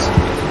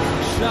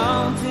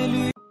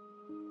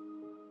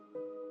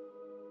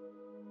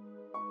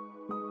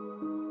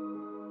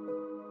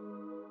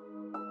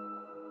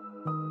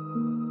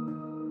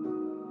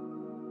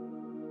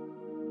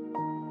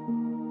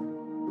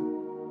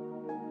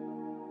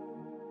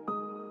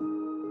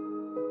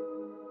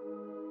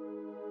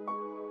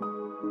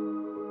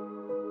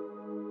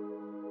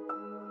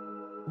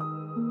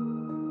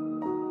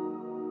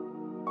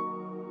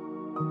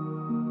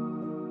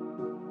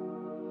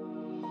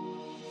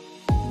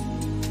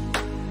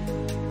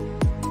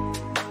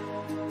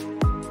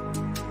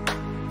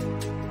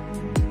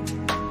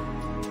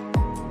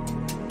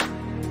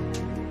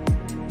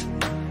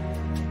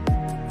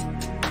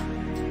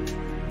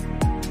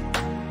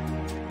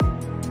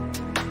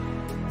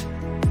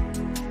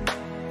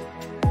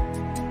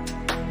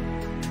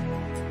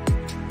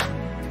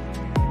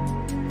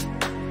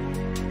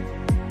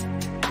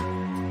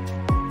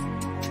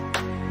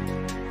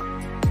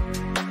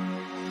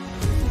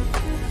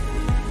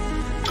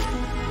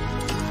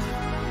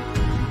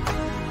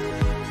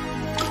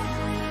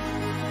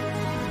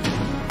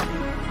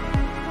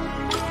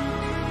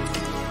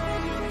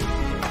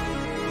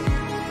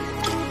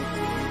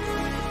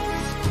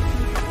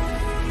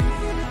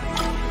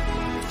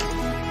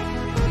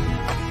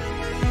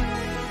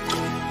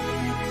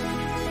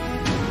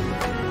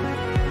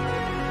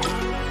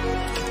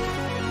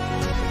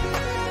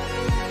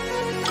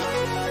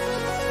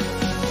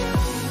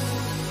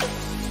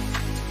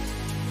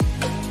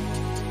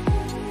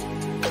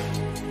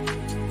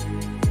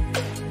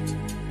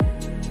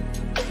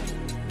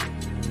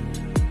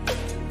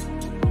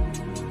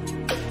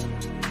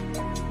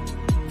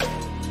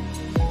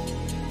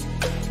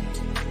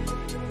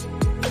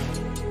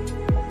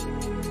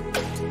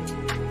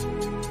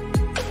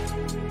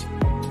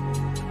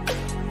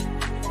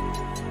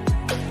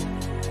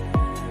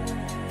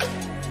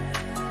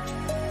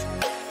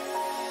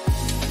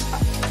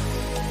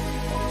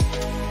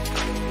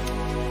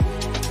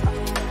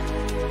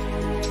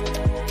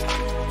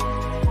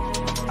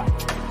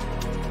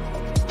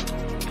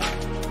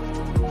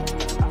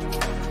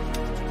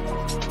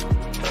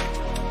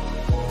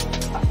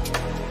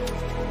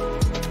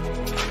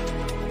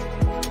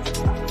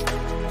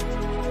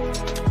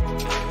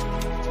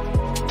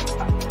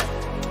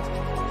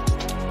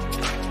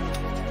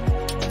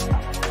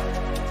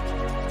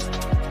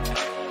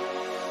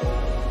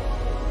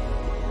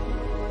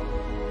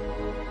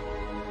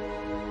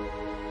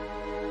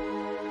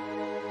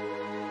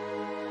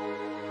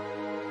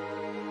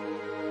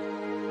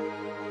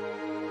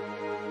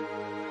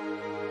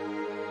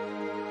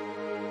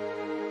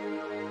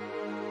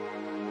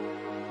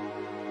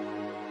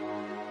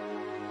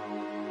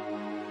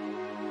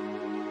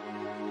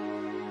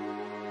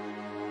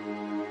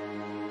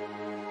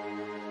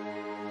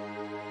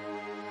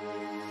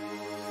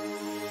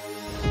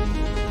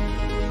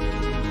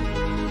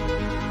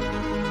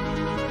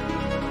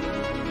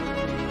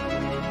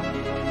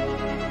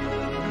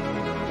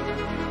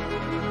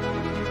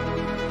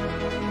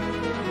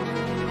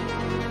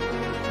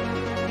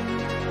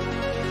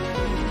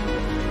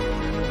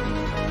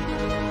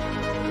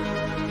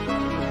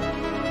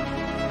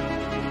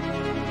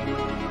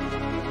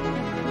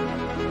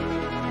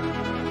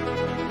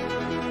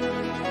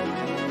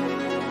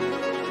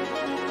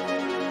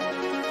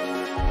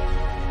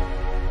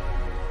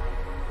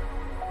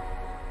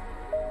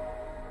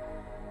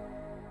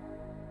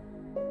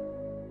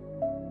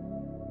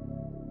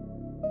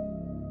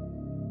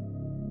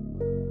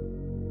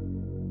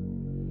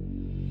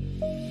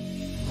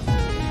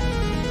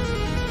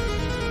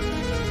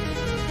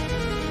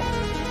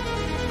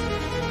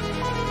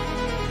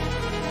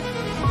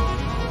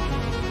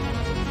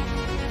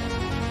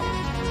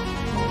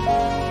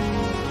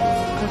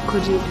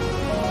ukuri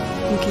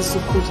mbwiza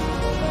ukuri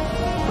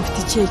ufite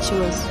ikihe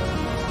kibazo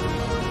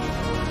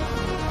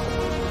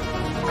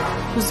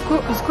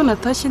uzi ko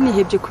natashye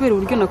nihebye kubera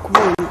uburyo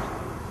nakubonye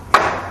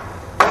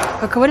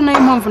akaba ari nayo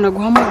mpamvu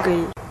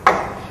naguhamagaye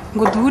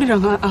ngo duhurire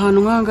ahantu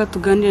nk'aha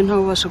tuganire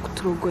ntawe ubasha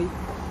kuturogoya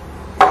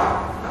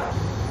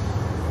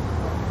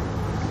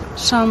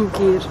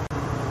shambwira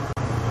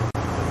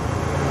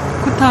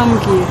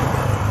kutambwira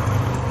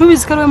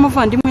ntubizi ko ari wowe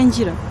muvandimwe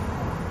ngira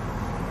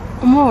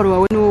umubabaro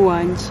wawe ni wo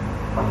wanjye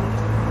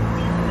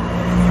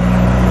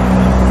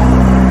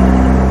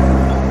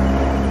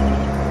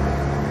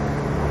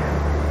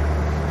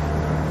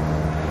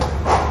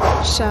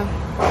sha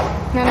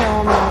mwana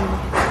wa mama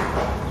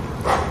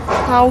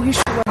ntawe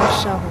uhisha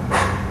ubahishaho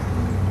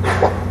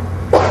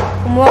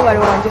umubabaro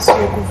wanjye si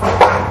uwo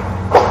kuvuga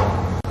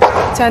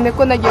cyane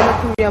ko nagiye no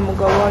kuri uriya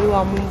mugabo wari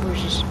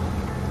wamumbujije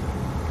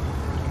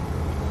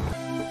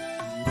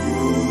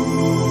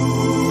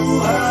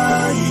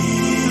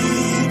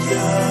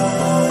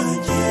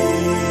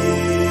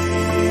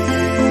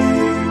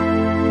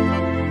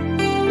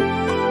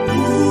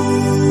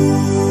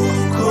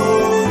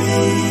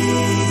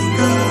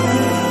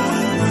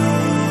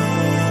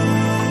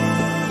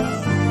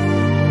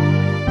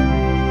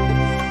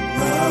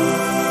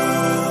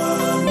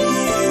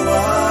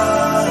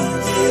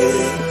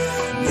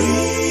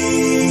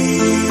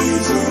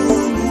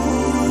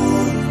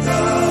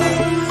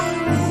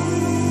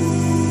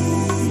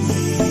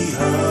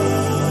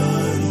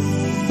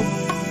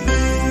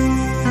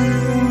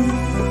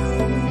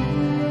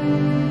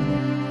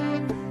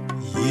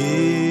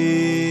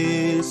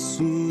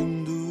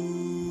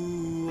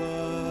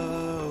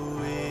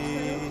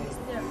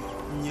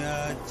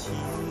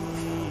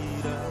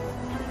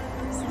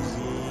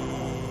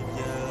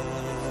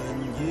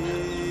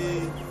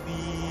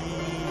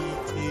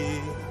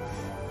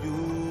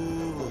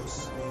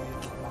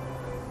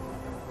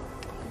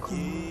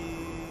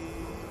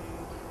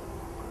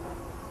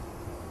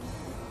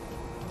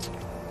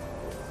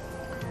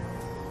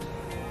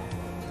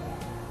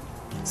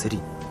Seri,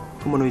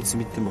 umuntu witse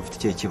imitima ufite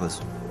ikihe kibazo?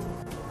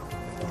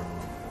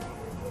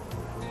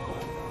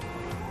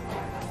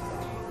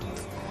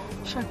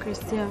 Sha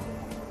Christian,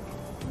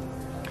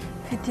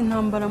 mfite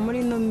intambara muri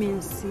ino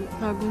minsi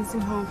ntabwo nzi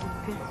impamvu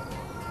pe.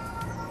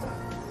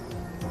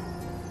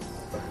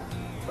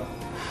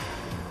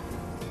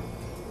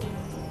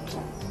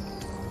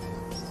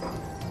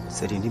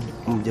 Seri,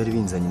 byari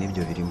binzanye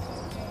n'ibyo birimo.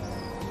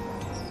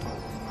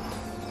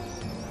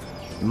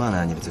 Imana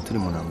yanyeretse turi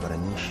mu ntambara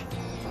nyinshi,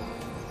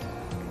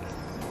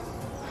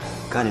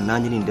 kandi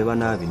nanjye nindeba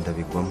nabi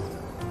ndabigwamo.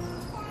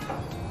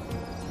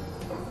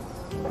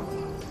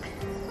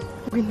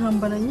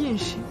 Intambara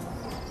nyinshi?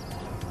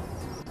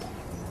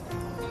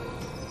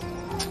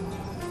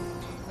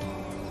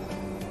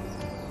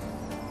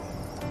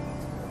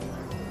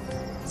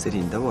 Seri,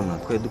 ndabona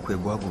twari dukwiye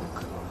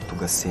guhaguruka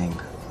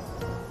tugasenga,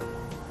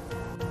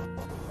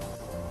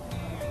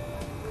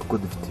 kuko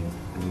dufite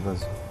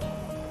ibibazo.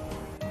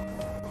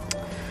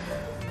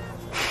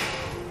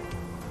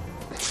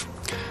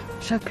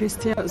 Sha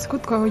Christian, uziko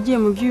twahugiye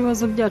mu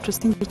by'ibibazo byacu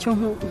sinjye cyo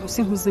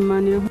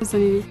nkuzimanira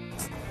nkuzanire.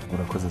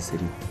 Urakoze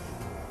Seri.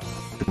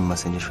 Turi mu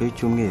masengesho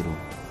y'icyumweru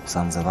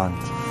usanze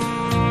abandi.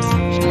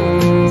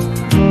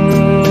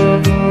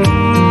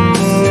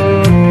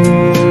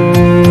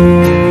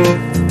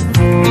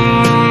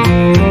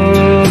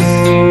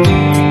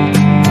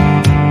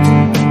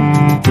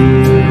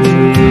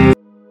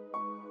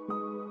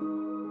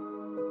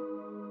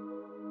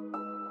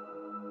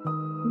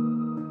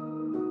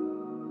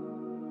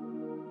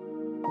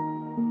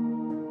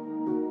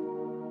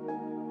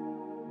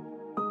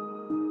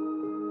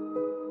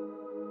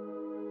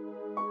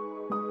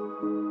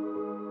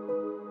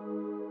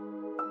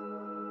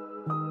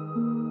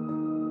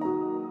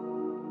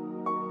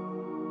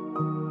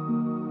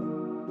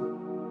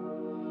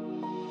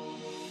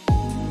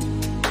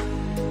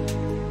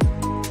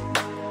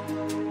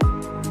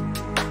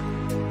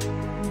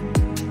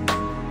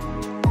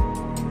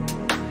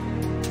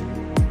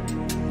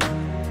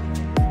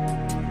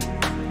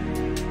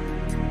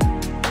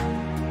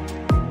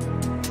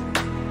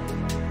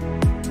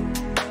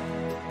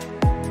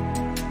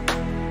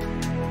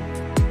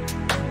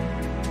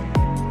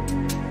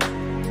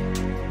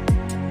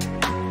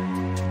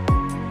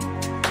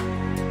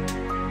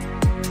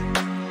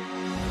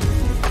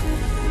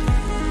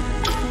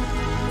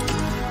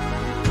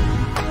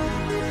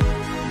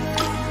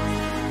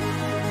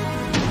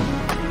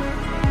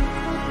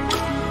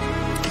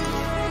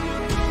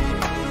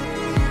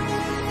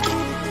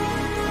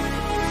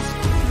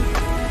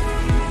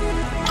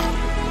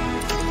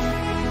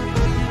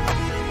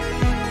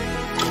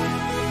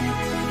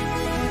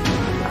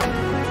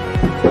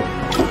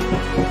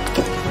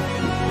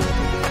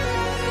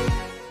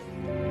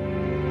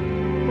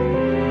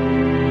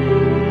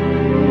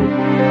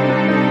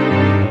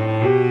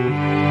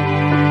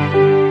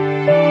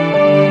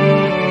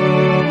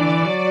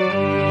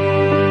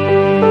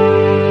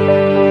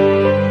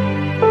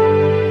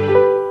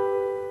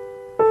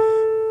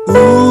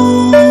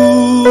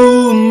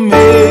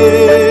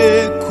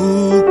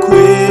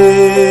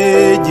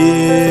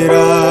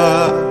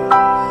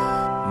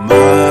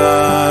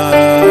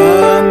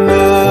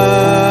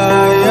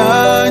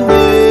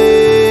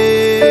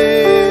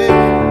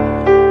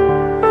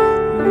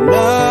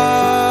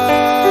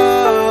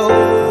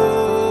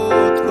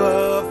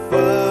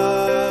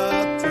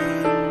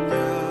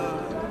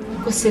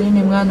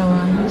 Serene mwana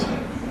wanjye,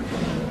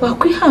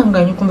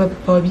 wakwihanganye ukumva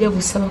papa wabya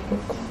gusaba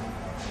koko.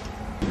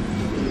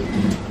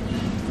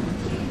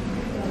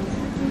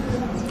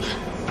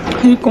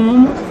 Ariko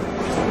mama,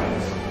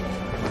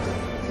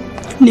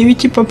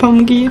 nibiki papa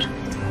ambwira?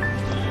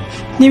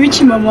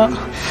 Nibiki mama?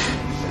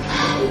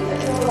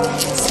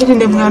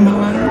 Serene mwana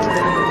wanjye,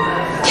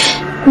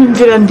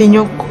 nyumvira ndi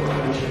nyoko.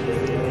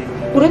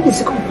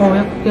 Urabizi ko papa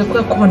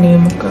yakuboneye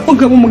umugabo.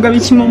 Umugabo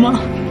iki mama?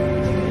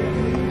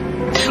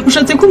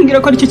 Ushatse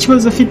kumbwira ko ari cyo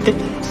kibazo afite?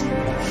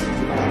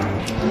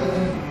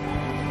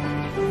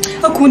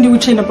 Akundi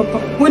wicaye na papa,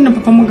 we na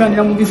papa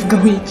muganira mu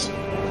bivugaho iki?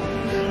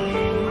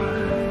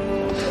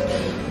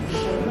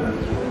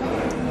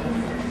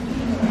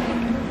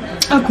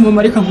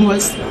 Mama reka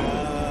nkubaze,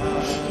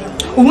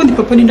 ubundi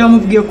papa ni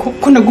ndamubwiye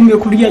ko nagumiye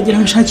kuryagira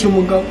nshakira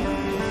umugabo.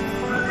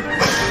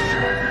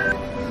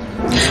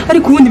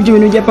 Ariko ubundi ibyo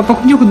bintu bya papa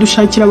kubyo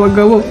kudushakira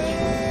abagabo,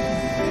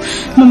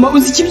 mama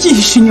uzi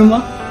ikibyihishe inyuma?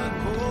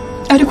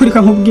 Ariko reka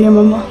nkubwire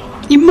mama,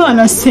 Imana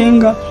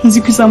asenga nzi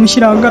ko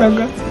izamushyira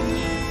ahagaragara.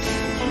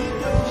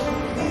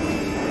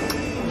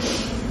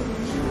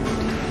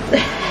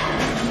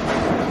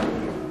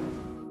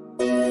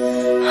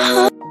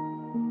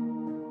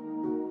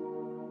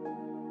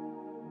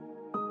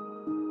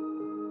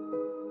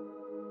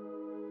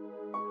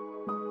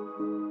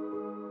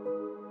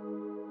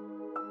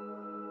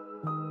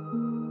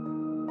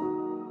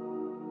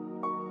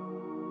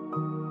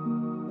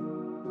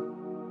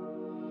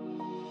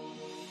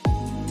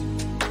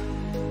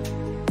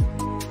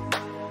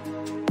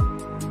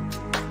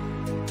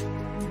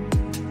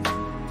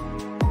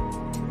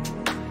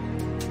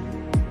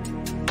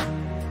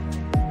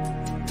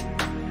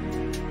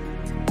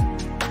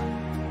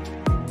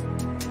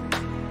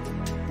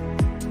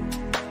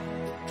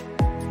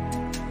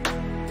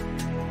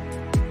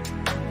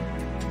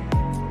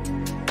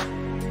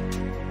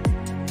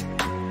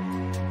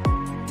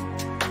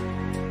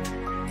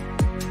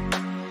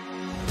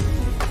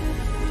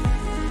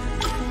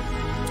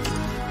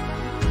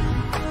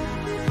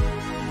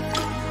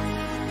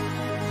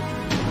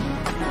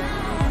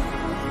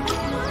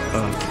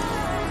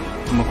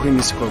 amakuru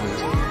y'iminsi ko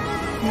wabuze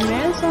ni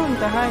meza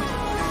ndahari.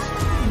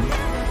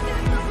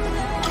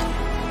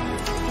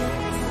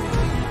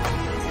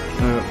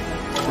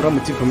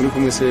 uramutika muri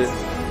kumwe se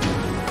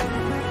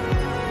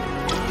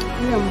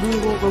uriya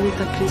muhungu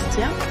bawita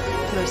Christian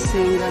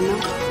turasengana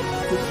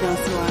ni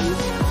fiyanse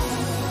wanjye.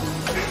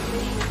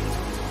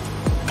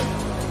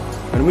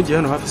 ari mu gihe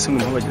hano hafi se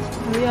umuntu wabageze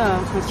oya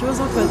nta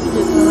kibazo twari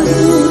tugeze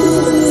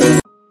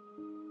ahari.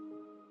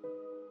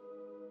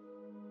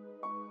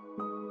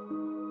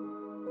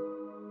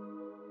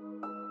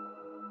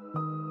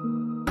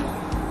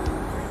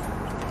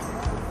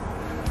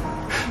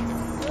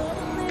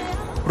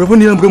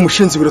 urabona irambwe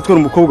mushenzi biratwara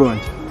umukobwa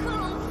wanjye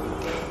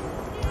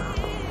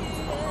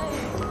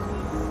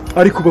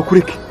ariko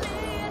bakureke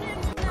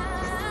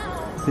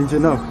ninjye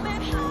nawe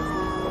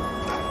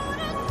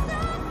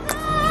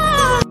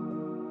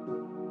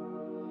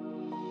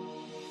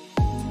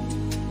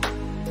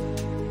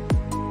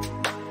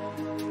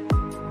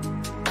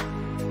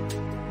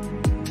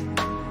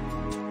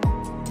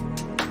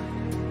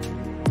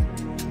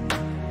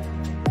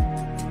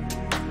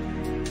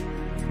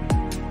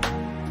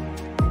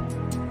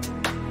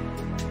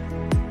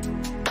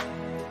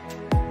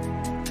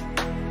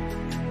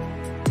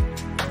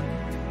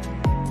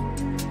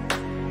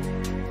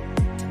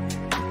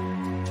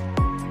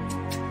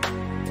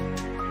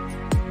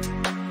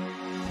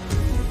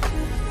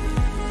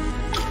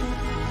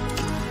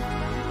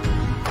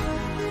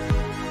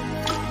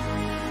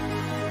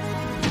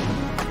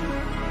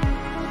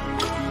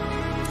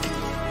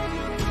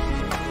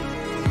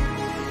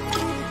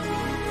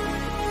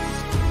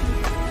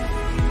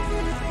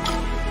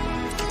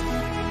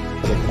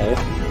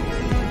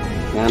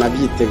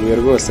byiteguye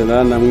rwose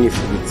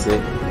naramwifubitse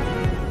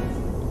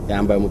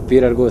yambaye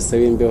umupira rwose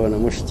w'imbeho na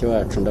mushiki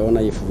wacu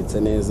ndabona yifubitse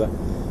neza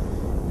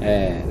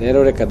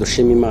rero reka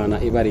dushime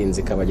Imana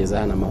ibarinze ikabageza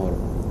hano amahoro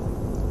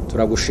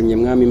turagushimye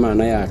mwami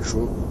Imana yacu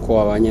ko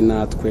wabanye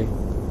natwe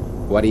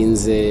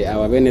warinze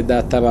ababene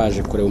data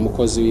baje kureba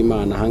umukozi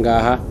w'Imana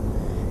ahangaha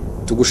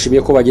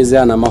tugushimiye ko bageze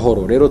hano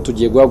amahoro rero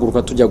tugiye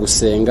guhaguruka tujya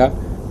gusenga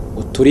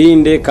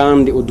uturinde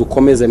kandi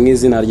udukomeze mu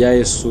izina rya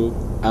Yesu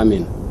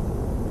amen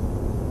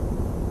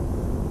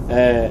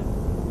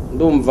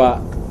ndumva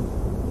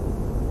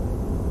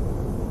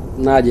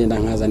nagenda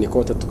nkazana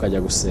ikote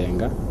tukajya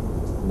gusenga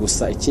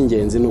gusa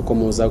icy'ingenzi nuko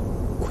muza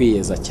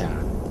kwiyeza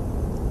cyane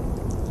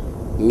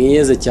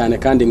mwiyeze cyane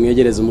kandi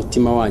mwegereze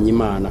umutima wanyu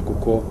Imana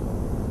kuko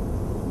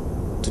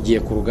tugiye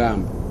ku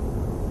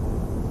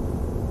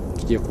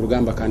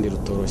rugamba kandi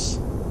rutoroshye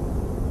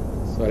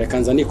so reka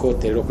nzane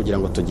ikote rero kugira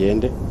ngo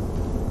tugende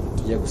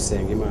tujye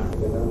gusenga Imana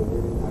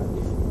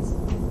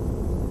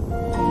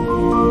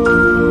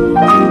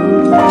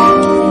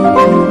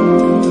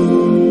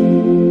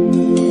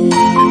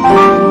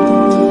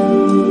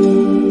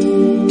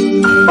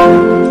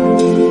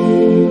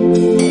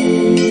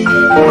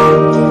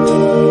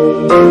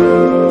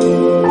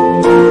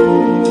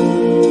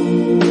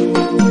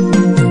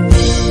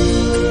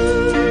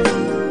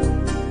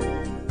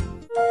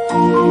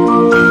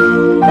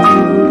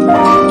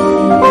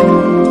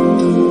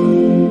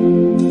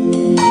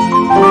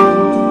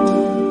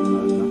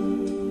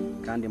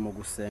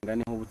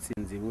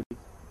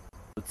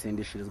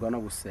gutsindishirizwa no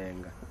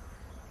gusenga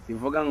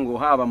bivuga ngo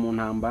haba mu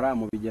ntambara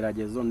mu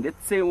bigeragezo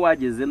ndetse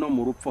wageze no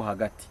mu rupfu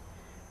hagati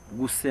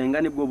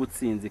gusenga nibwo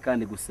butsinzi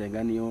kandi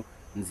gusenga niyo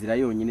nzira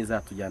yonyine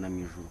izatujyana mu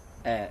ijuru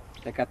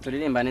reka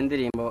turirimbane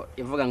indirimbo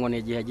ivuga ngo ni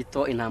igihe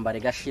gito intambara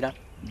igashira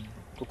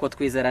kuko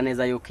twizera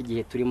neza yuko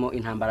igihe turimo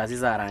intambara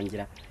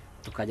zizarangira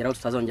tukageraho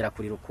tutazongera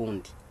kuri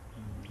rukundi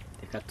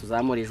reka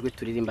tuzamure ijwi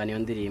turirimbane iyo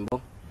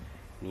ndirimbo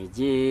ni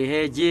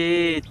igihe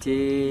gito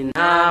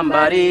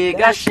intambara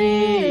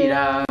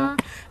igashira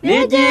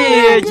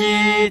nigiye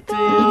gito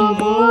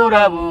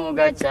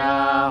murabuga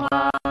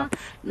cyaha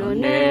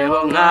noneho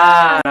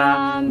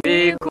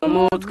nkarambika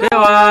umutwe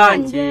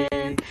wanjye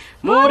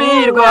muri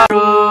rwa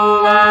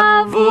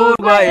rubavu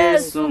rwa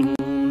Yesu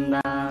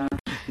nkunda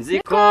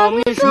nziko mu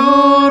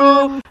ijuru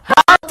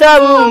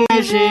hataba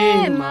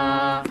umwijima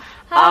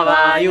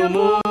habaye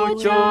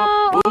umucyo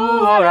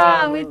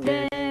uhoraho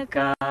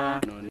iteka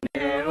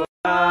noneho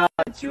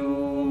ntacyo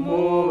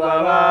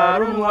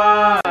umubabaro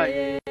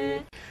untwaye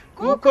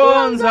kuko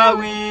nza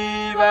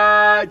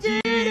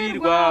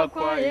wibagirwa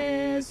kwa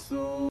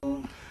Yesu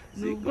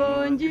nubwo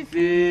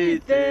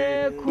ngifite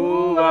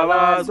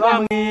kubabazwa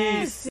mu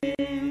isi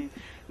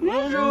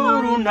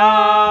n'ijuru nta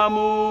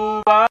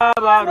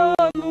mubabaro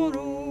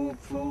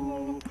n'urupfu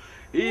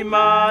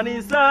Imana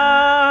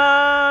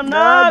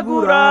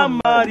izanagura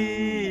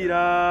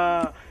amarira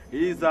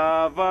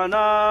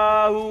izavana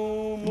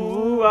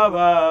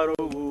umubabaro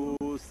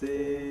wose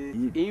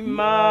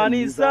Imana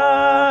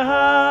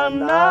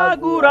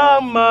izanagura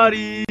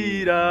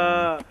amarira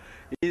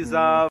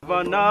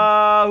izavana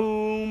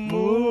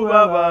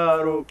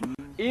umubabaro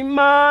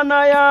Imana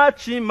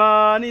yacu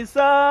Imana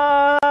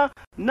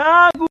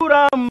izanagura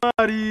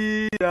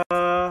amarira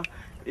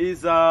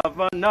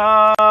izavana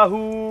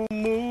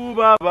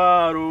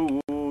umubabaro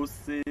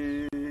wose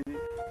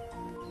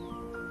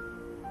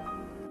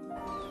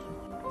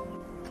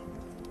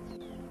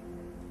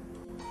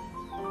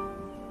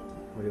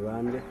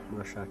tuganire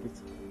murashaka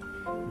iki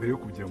mbere yo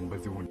kugira ngo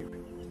mbaze wuniwe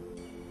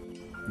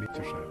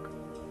nicyo ushaka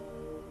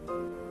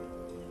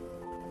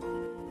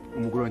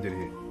umugore wanjye ari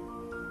he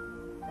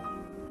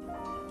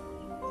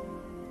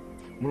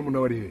murumuna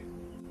we ari he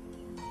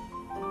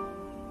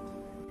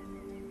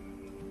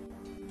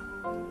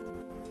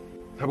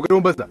ntabwo ariho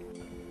mbaza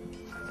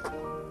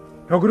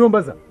ntabwo ariho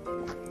mbaza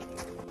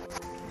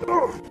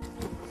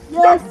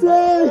Yes,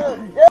 sir.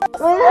 Yes,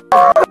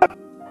 sir.